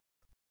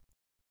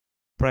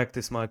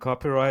practice my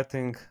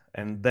copywriting,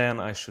 and then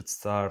I should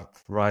start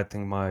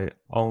writing my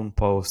own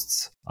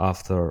posts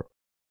after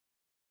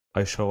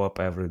I show up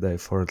every day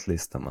for at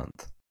least a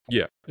month.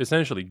 Yeah,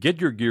 essentially,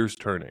 get your gears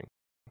turning,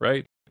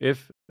 right?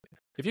 If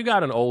you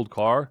got an old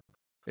car,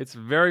 it's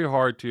very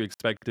hard to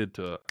expect it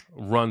to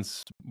run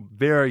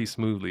very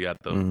smoothly at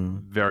the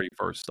very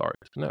first start.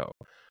 No,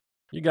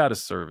 you got to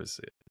service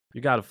it.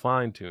 You got to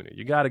fine tune it.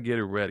 You got to get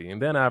it ready.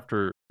 And then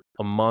after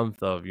a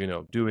month of,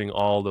 doing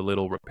all the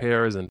little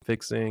repairs and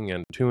fixing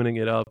and tuning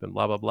it up and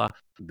blah, blah, blah,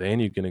 then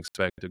you can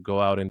expect to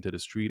go out into the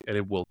street and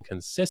it will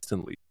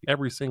consistently,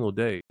 every single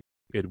day,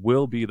 It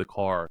will be the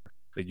car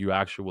that you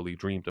actually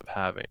dreamed of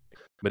having.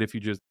 But if you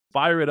just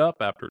fire it up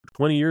after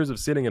 20 years of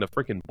sitting in a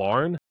freaking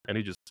barn and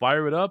you just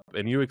fire it up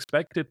and you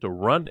expect it to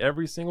run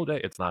every single day,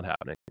 it's not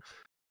happening.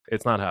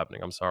 It's not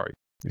happening. I'm sorry.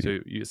 So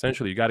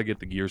you got to get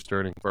the gears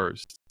turning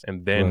first,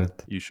 and then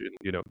you should,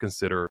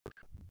 consider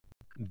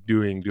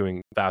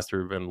doing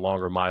faster and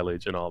longer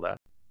mileage and all that.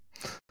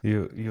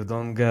 You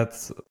don't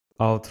get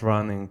out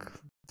running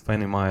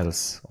 20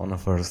 miles on a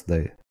first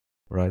day,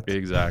 right?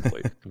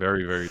 Exactly.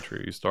 Very, very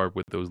true. You start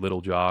with those little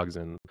jogs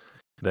and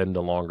then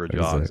the longer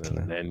jogs,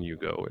 and then you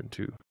go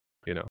into,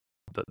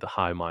 the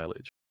high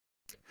mileage.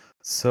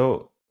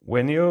 So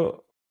when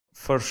you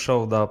first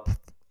showed up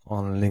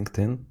on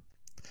LinkedIn,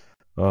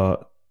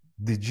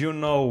 did you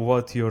know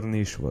what your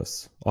niche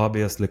was?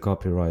 Obviously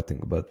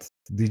copywriting, but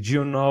did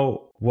you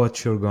know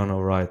what you're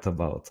gonna write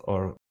about?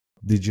 Or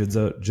did you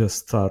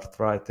just start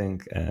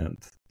writing and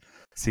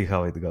see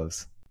how it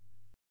goes?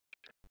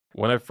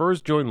 When I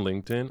first joined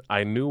LinkedIn,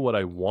 I knew what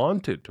I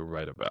wanted to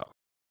write about.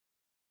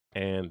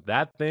 And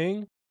that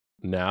thing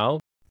now,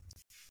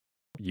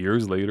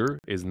 years later,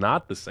 is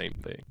not the same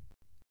thing.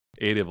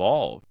 It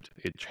evolved.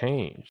 It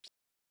changed.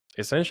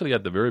 Essentially,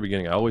 at the very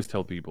beginning, I always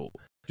tell people,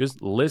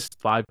 just list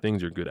 5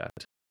 things you're good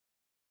at.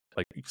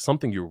 Like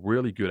something you're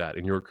really good at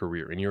in your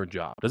career, in your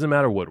job. Doesn't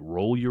matter what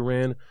role you're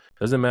in.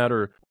 Doesn't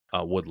matter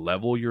what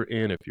level you're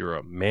in. If you're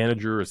a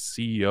manager, a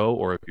CEO,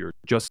 or if you're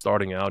just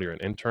starting out, you're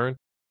an intern.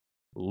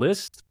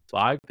 List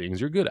 5 things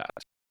you're good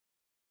at.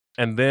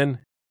 And then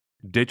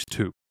ditch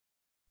 2.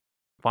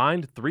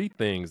 Find 3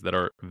 things that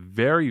are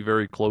very,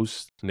 very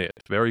close knit,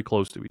 very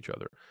close to each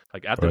other.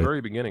 Like at the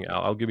very beginning,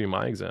 I'll give you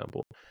my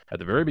example. At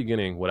the very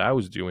beginning, what I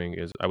was doing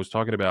is I was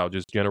talking about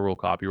just general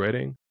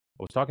copywriting. I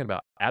was talking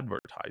about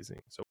advertising,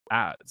 so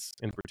ads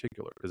in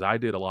particular, because I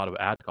did a lot of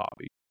ad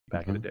copy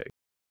back in the day.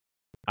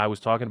 I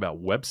was talking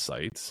about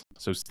websites,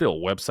 so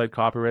still website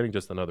copywriting,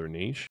 just another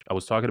niche. I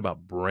was talking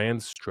about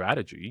brand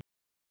strategy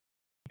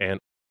and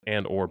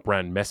or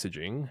brand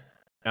messaging,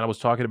 and I was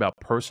talking about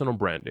personal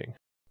branding.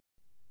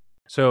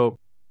 So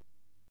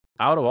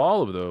out of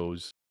all of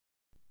those,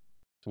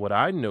 what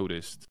I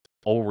noticed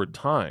over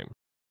time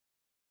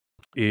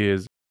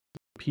is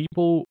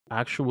people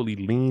actually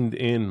leaned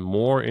in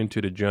more into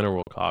the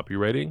general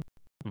copywriting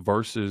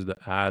versus the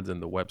ads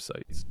and the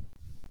websites.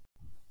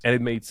 And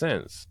it made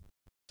sense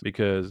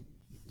because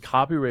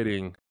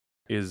copywriting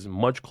is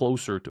much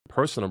closer to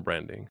personal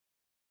branding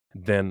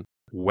than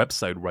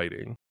website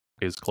writing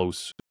is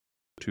close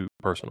to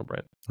personal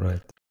brand. Right.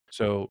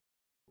 So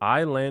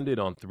I landed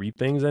on 3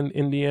 things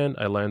in the end.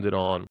 I landed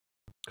on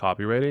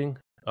copywriting,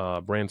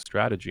 brand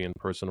strategy, and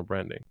personal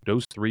branding.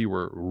 Those 3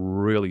 were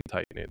really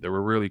tight-knit. They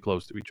were really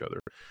close to each other.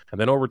 And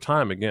then over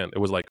time, again, it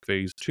was like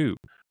phase 2.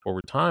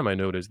 Over time, I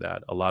noticed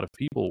that a lot of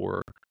people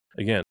were,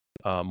 again,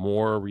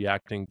 more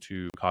reacting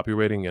to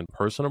copywriting and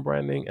personal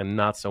branding and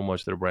not so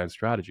much the brand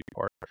strategy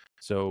part.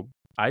 So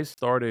I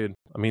started,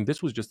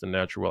 this was just a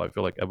natural, I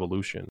feel like,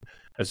 evolution.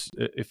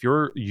 If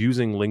you're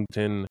using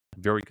LinkedIn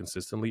very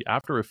consistently,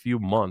 after a few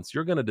months,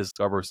 you're going to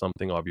discover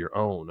something of your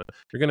own.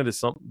 You're going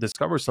to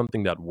discover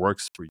something that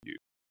works for you.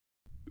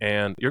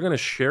 And you're going to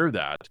share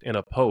that in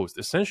a post.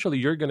 Essentially,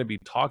 you're going to be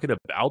talking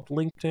about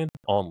LinkedIn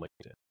on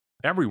LinkedIn.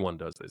 Everyone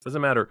does this.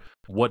 Doesn't matter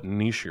what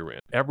niche you're in.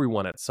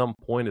 Everyone at some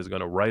point is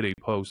going to write a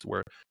post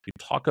where you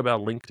talk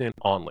about LinkedIn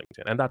on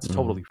LinkedIn. And that's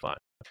totally fine.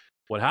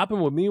 What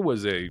happened with me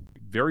was a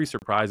very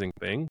surprising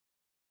thing.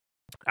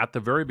 At the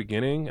very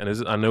beginning, and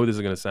I know this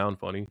is going to sound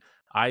funny,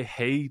 I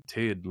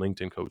hated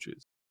LinkedIn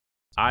coaches.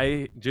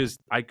 I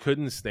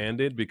couldn't stand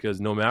it because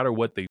no matter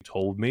what they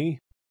told me,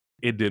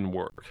 it didn't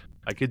work.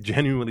 Like it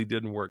genuinely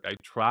didn't work. I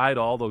tried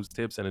all those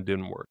tips and it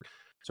didn't work.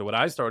 So what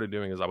I started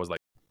doing is I was like,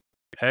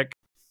 heck,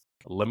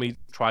 let me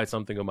try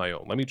something of my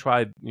own. Let me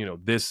try,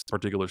 this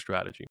particular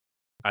strategy.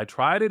 I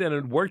tried it and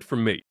it worked for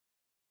me.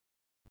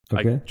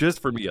 Okay. Like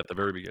just for me at the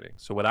very beginning.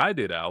 So what I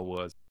did, Al,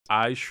 was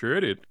I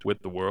shared it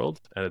with the world.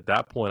 And at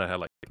that point I had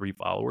like 3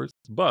 followers.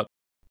 But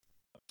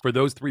for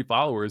those 3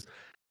 followers,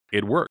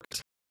 it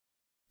worked.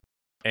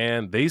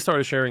 And they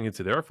started sharing it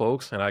to their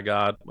folks, and I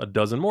got a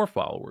dozen more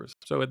followers.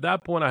 So at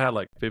that point, I had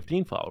like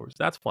 15 followers.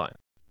 That's fine.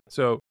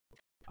 So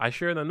I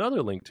shared another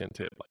LinkedIn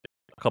tip like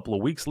a couple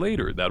of weeks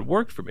later that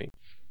worked for me.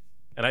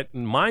 And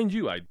mind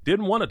you, I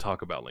didn't want to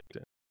talk about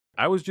LinkedIn.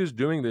 I was just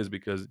doing this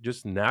because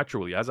just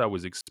naturally, as I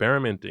was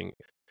experimenting,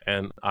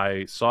 and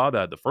I saw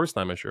that the first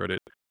time I shared it,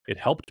 it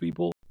helped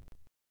people.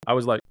 I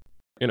was like,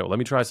 let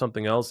me try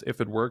something else.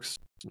 If it works,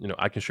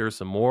 I can share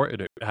some more.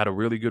 It had a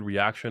really good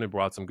reaction. It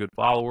brought some good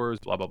followers,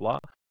 blah, blah, blah.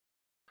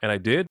 And I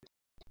did.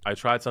 I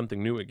tried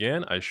something new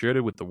again. I shared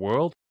it with the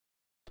world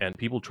and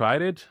people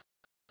tried it.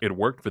 It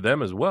worked for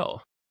them as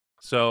well.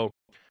 So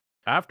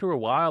after a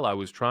while, I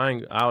was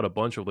trying out a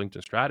bunch of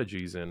LinkedIn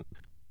strategies, and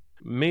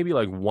maybe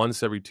like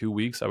once every 2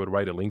 weeks, I would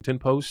write a LinkedIn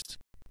post,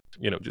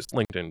 just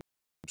LinkedIn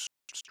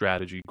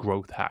strategy,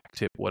 growth hack,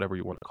 tip, whatever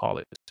you want to call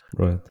it.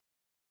 Right.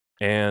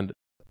 And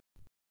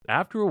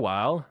after a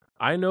while,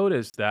 I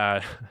noticed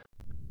that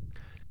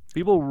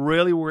people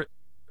really were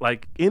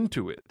like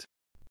into it.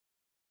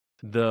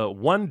 The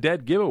one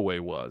dead giveaway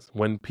was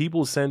when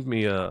people sent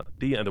me a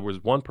DM. There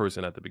was one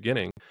person at the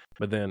beginning,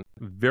 but then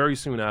very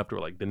soon after,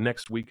 like the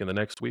next week and the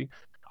next week,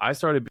 I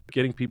started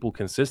getting people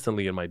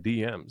consistently in my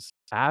DMs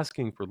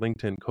asking for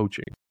LinkedIn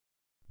coaching.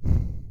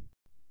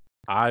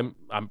 I'm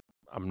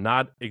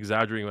not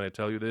exaggerating when I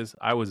tell you this.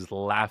 I was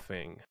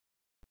laughing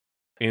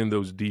in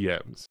those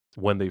DMs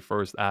when they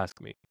first asked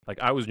me. Like,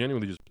 I was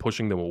genuinely just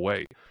pushing them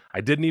away.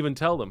 I didn't even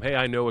tell them, "Hey,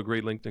 I know a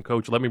great LinkedIn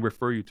coach. Let me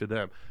refer you to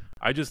them."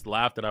 I just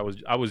laughed and I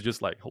was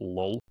just like,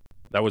 "Lol."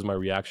 That was my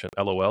reaction.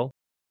 LOL.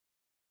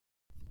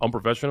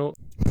 Unprofessional.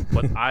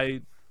 But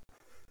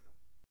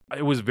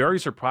it was very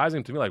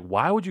surprising to me. Like,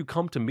 why would you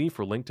come to me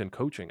for LinkedIn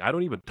coaching? I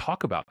don't even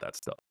talk about that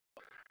stuff.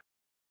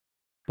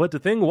 But the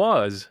thing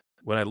was,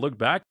 when I look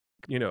back,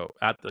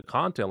 at the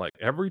content, like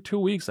every 2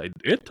 weeks, I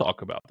did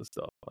talk about the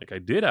stuff. Like I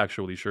did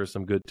actually share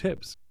some good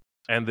tips.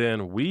 And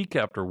then week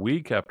after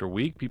week after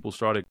week, people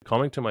started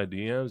coming to my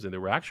DMs and they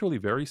were actually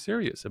very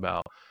serious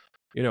about,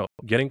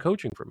 getting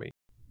coaching from me.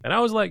 And I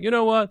was like, you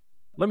know what?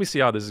 Let me see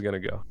how this is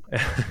going to go.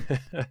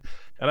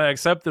 And I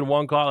accepted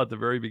one call at the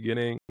very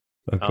beginning.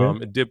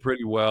 Okay. It did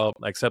pretty well.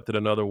 I accepted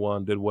another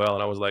one, did well.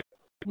 And I was like,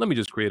 let me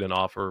just create an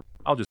offer.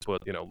 I'll just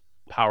put,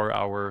 power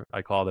hour.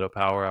 I called it a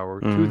power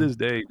hour. To this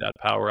day, that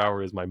power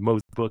hour is my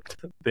most booked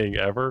thing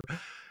ever.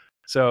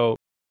 So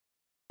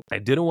I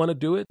didn't want to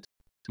do it,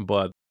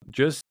 but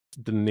just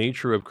the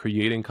nature of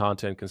creating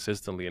content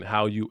consistently and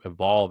how you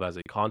evolve as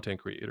a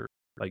content creator,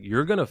 like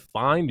you're going to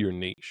find your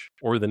niche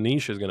or the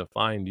niche is going to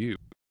find you.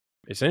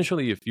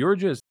 Essentially, if you're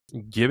just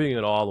giving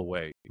it all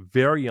away,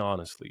 very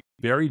honestly,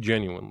 very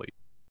genuinely,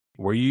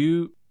 where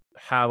you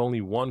have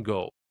only one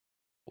goal,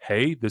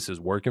 hey, this is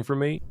working for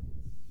me.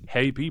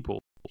 Hey,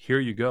 people, here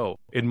you go.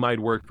 It might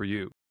work for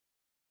you.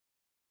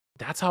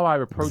 That's how I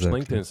approach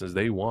Exactly. LinkedIn since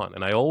day one.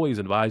 And I always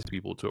advise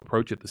people to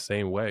approach it the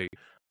same way.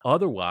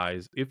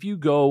 Otherwise, if you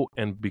go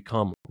and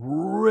become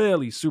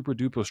really super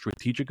duper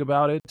strategic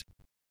about it,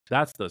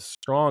 that's the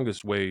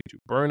strongest way to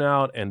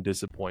burnout and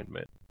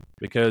disappointment.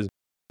 Because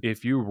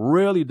if you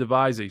really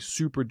devise a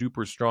super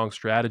duper strong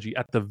strategy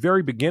at the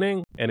very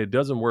beginning and it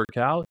doesn't work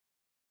out,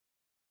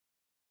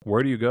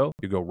 where do you go?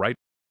 You go right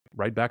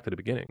back to the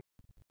beginning.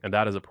 And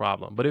that is a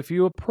problem. But if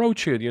you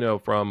approach it,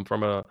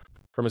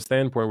 from a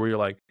standpoint where you're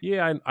like,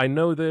 yeah, I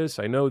know this,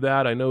 I know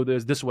that, I know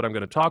this is what I'm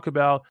going to talk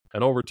about.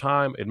 And over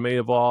time, it may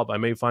evolve. I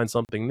may find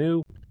something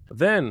new.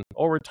 Then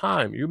over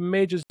time, you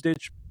may just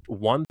ditch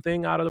one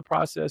thing out of the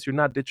process. You're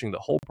not ditching the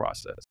whole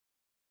process.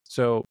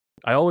 So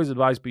I always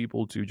advise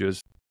people to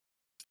just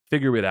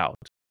figure it out.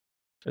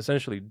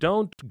 Essentially,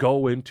 don't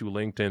go into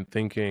LinkedIn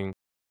thinking,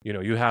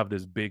 you have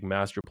this big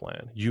master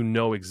plan. You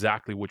know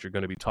exactly what you're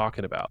going to be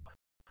talking about.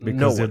 No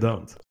Because you one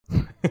knows.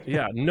 don't.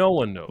 Yeah, no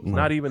one knows. No.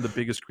 Not even the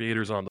biggest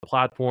creators on the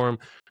platform,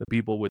 the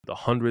people with the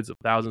hundreds of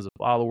thousands of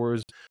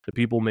followers, the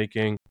people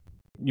making,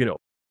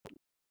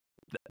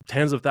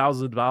 tens of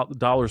thousands of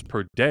dollars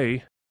per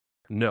day.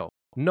 No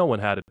one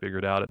had it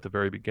figured out at the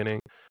very beginning.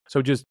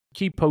 So just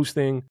keep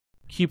posting,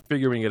 keep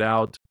figuring it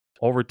out.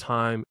 Over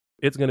time,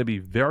 it's going to be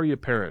very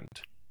apparent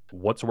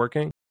what's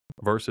working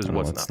versus And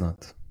what's what's not.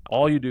 not.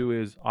 All you do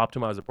is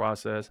optimize the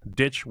process,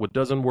 ditch what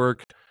doesn't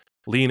work,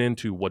 lean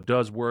into what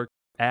does work,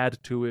 add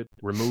to it,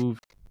 remove,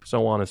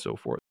 so on and so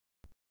forth.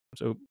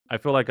 So I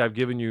feel like I've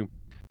given you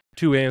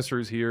two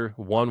answers here.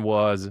 One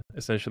was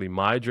essentially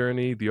my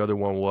journey. The other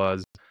one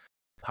was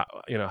how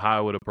I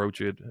would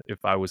approach it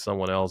if I was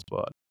someone else.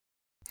 But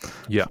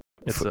yeah,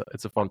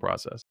 it's a fun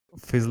process.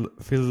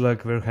 Feels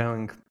like we're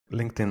having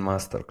LinkedIn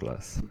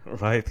masterclass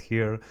right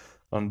here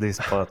on this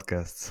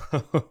podcast.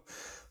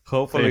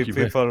 Hopefully Thank you,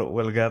 man. people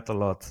will get a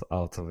lot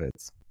out of it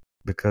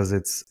because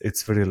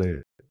it's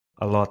really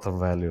a lot of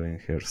value in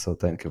here. So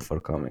thank you for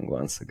coming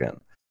once again.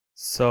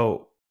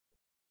 So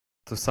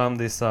to sum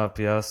this up,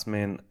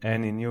 Jasmin,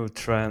 any new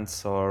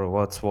trends or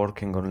what's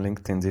working on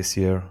LinkedIn this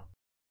year?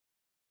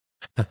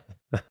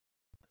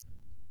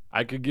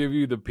 I could give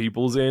you the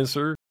people's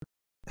answer,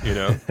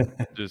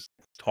 just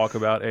talk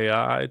about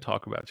AI,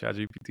 talk about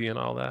ChatGPT and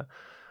all that.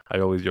 I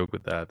always joke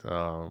with that.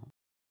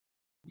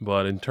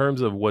 But in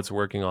terms of what's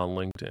working on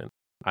LinkedIn,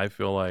 I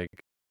feel like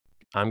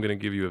I'm going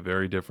to give you a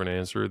very different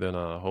answer than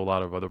a whole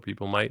lot of other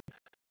people might.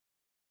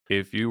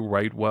 If you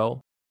write well,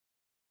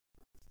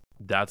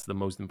 that's the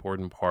most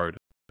important part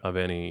of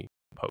any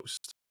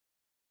post.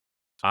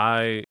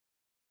 I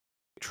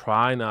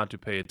try not to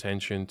pay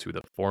attention to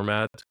the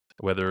format,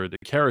 whether the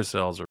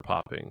carousels are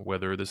popping,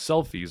 whether the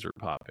selfies are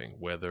popping,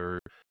 whether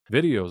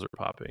videos are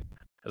popping.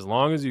 As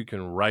long as you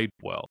can write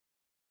well,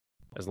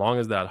 as long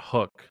as that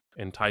hook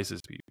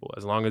entices people,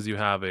 as long as you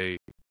have a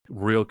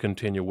real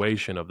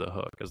continuation of the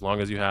hook, as long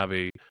as you have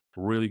a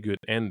really good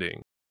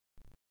ending,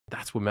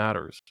 that's what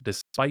matters,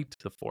 despite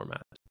the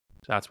format.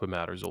 That's what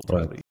matters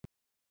ultimately.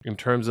 Right. In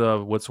terms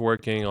of what's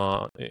working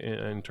on,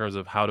 in terms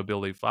of how to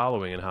build a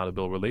following and how to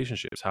build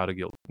relationships, how to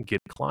get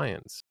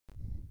clients,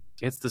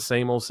 it's the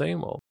same old,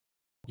 same old.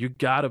 You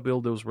got to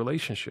build those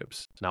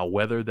relationships. Now,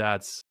 whether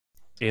that's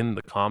in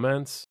the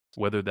comments,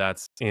 whether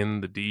that's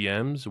in the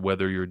DMs,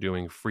 whether you're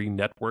doing free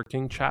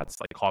networking chats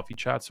like coffee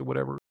chats or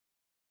whatever,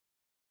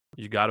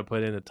 You got to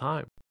put in the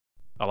time.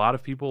 A lot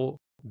of people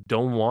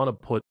don't want to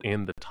put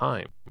in the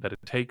time that it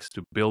takes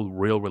to build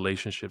real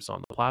relationships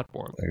on the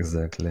platform.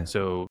 Exactly.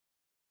 So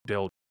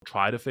they'll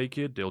try to fake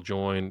it. They'll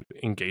join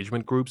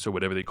engagement groups or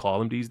whatever they call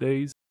them these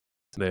days.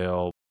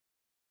 They'll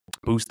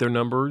boost their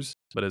numbers,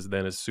 but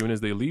as soon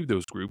as they leave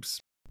those groups,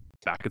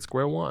 back at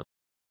square one.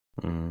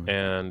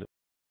 And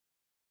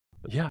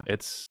yeah,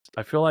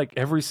 I feel like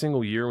every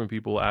single year when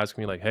people ask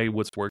me like, hey,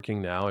 what's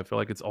working now? I feel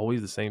like it's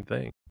always the same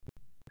thing.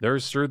 There are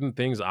certain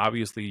things,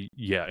 obviously,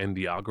 in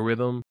the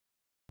algorithm,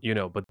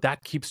 but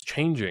that keeps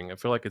changing. I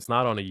feel like it's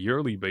not on a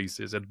yearly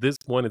basis. At this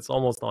point, it's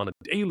almost on a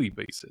daily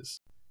basis.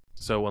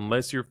 So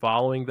unless you're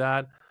following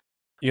that,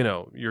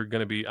 you're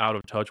going to be out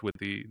of touch with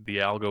the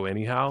algo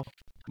anyhow.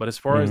 But as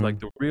far as like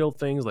the real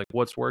things, like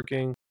what's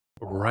working,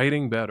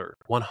 writing better,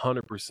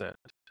 100%.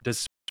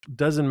 This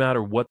doesn't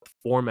matter what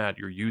format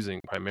you're using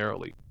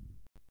primarily.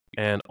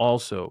 And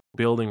also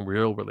building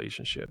real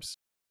relationships.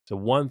 The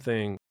one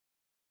thing,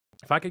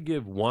 if I could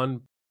give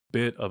one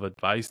bit of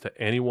advice to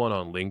anyone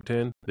on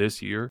LinkedIn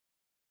this year,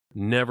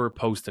 never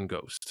post and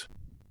ghost.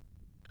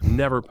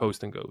 Never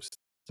post and ghost.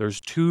 There's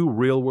 2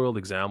 real world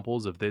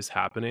examples of this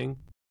happening.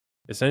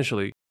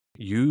 Essentially,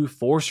 you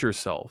force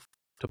yourself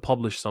to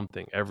publish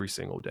something every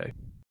single day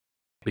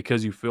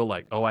because you feel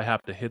like, oh, I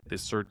have to hit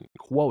this certain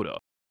quota.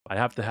 I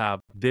have to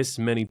have this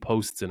many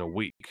posts in a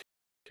week.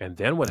 And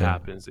then what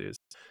happens is,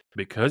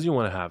 because you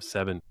want to have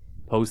 7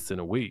 posts in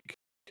a week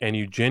and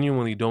you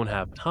genuinely don't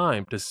have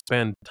time to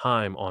spend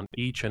time on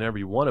each and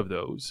every one of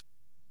those,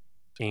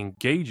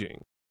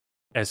 engaging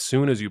as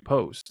soon as you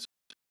post,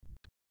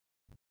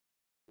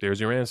 there's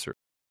your answer.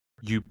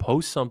 You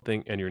post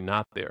something and you're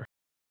not there.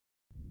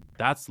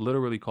 That's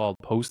literally called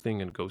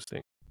posting and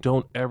ghosting.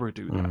 Don't ever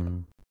do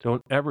that.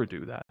 Don't ever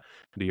do that.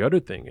 The other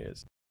thing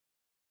is,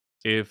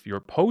 if you're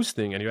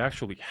posting and you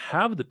actually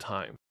have the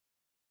time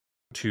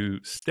to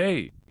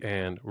stay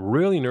and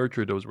really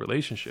nurture those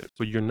relationships,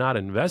 but you're not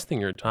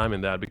investing your time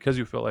in that because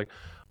you feel like,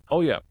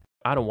 oh yeah,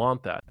 I don't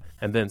want that.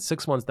 And then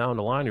 6 months down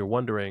the line, you're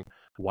wondering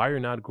why you're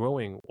not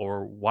growing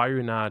or why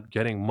you're not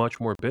getting much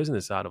more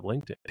business out of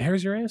LinkedIn.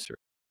 There's your answer.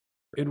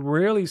 It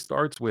really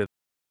starts with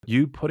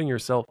you putting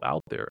yourself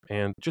out there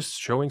and just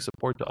showing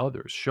support to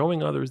others,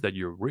 showing others that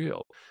you're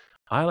real.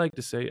 I like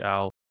to say,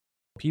 Al,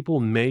 people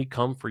may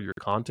come for your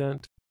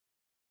content,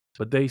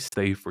 but they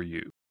stay for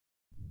you.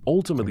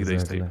 Ultimately, they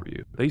stay for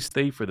you. They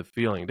stay for the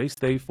feeling. They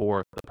stay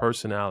for the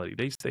personality.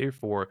 They stay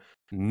for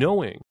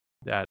knowing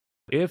that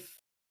if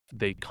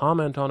they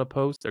comment on a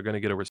post, they're going to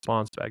get a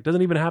response back. It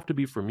doesn't even have to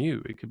be from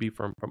you. It could be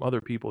from other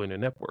people in your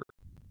network.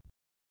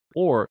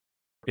 Or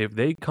if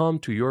they come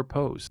to your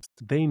post,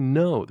 they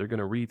know they're going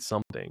to read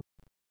something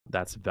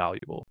that's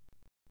valuable.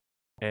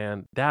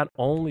 And that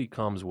only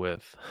comes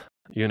with,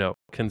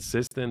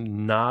 consistent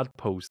not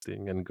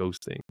posting and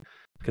ghosting,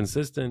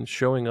 consistent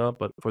showing up,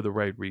 but for the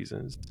right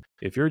reasons.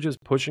 If you're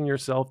just pushing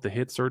yourself to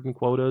hit certain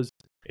quotas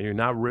and you're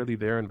not really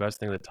there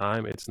investing the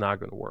time, it's not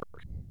going to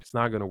work. It's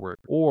not going to work.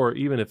 Or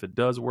even if it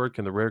does work,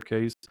 in the rare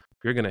case,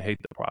 you're going to hate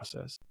the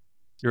process.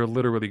 You're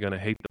literally going to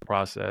hate the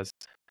process.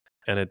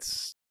 And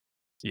it's,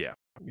 if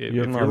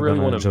you really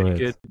want to make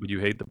it, but you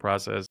hate the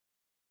process.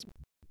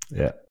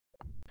 Yeah.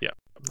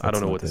 I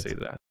don't know what to say to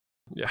that.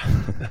 Yeah.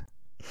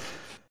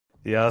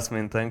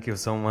 Jasmin, thank you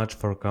so much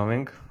for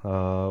coming.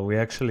 We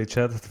actually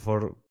chatted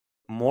for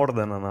more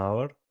than an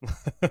hour.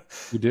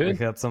 We did?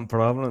 We had some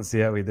problems.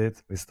 Yeah, we did.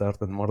 We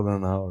started more than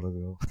an hour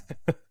ago.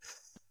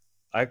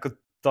 I could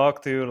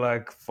talk to you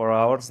like for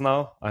hours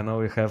now. I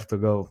know you have to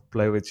go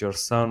play with your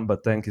son,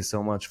 but thank you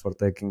so much for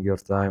taking your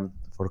time,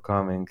 for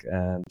coming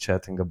and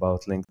chatting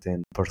about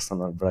LinkedIn,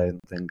 personal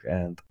branding,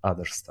 and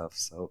other stuff.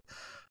 So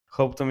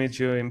hope to meet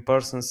you in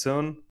person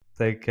soon.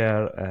 Take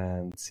care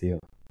and see you.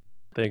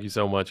 Thank you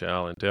so much,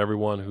 Alan. To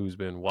everyone who's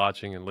been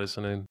watching and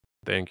listening,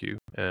 thank you.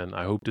 And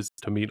I hope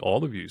to meet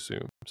all of you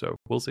soon. So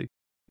we'll see.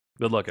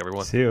 Good luck,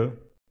 everyone. See you.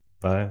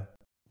 Bye.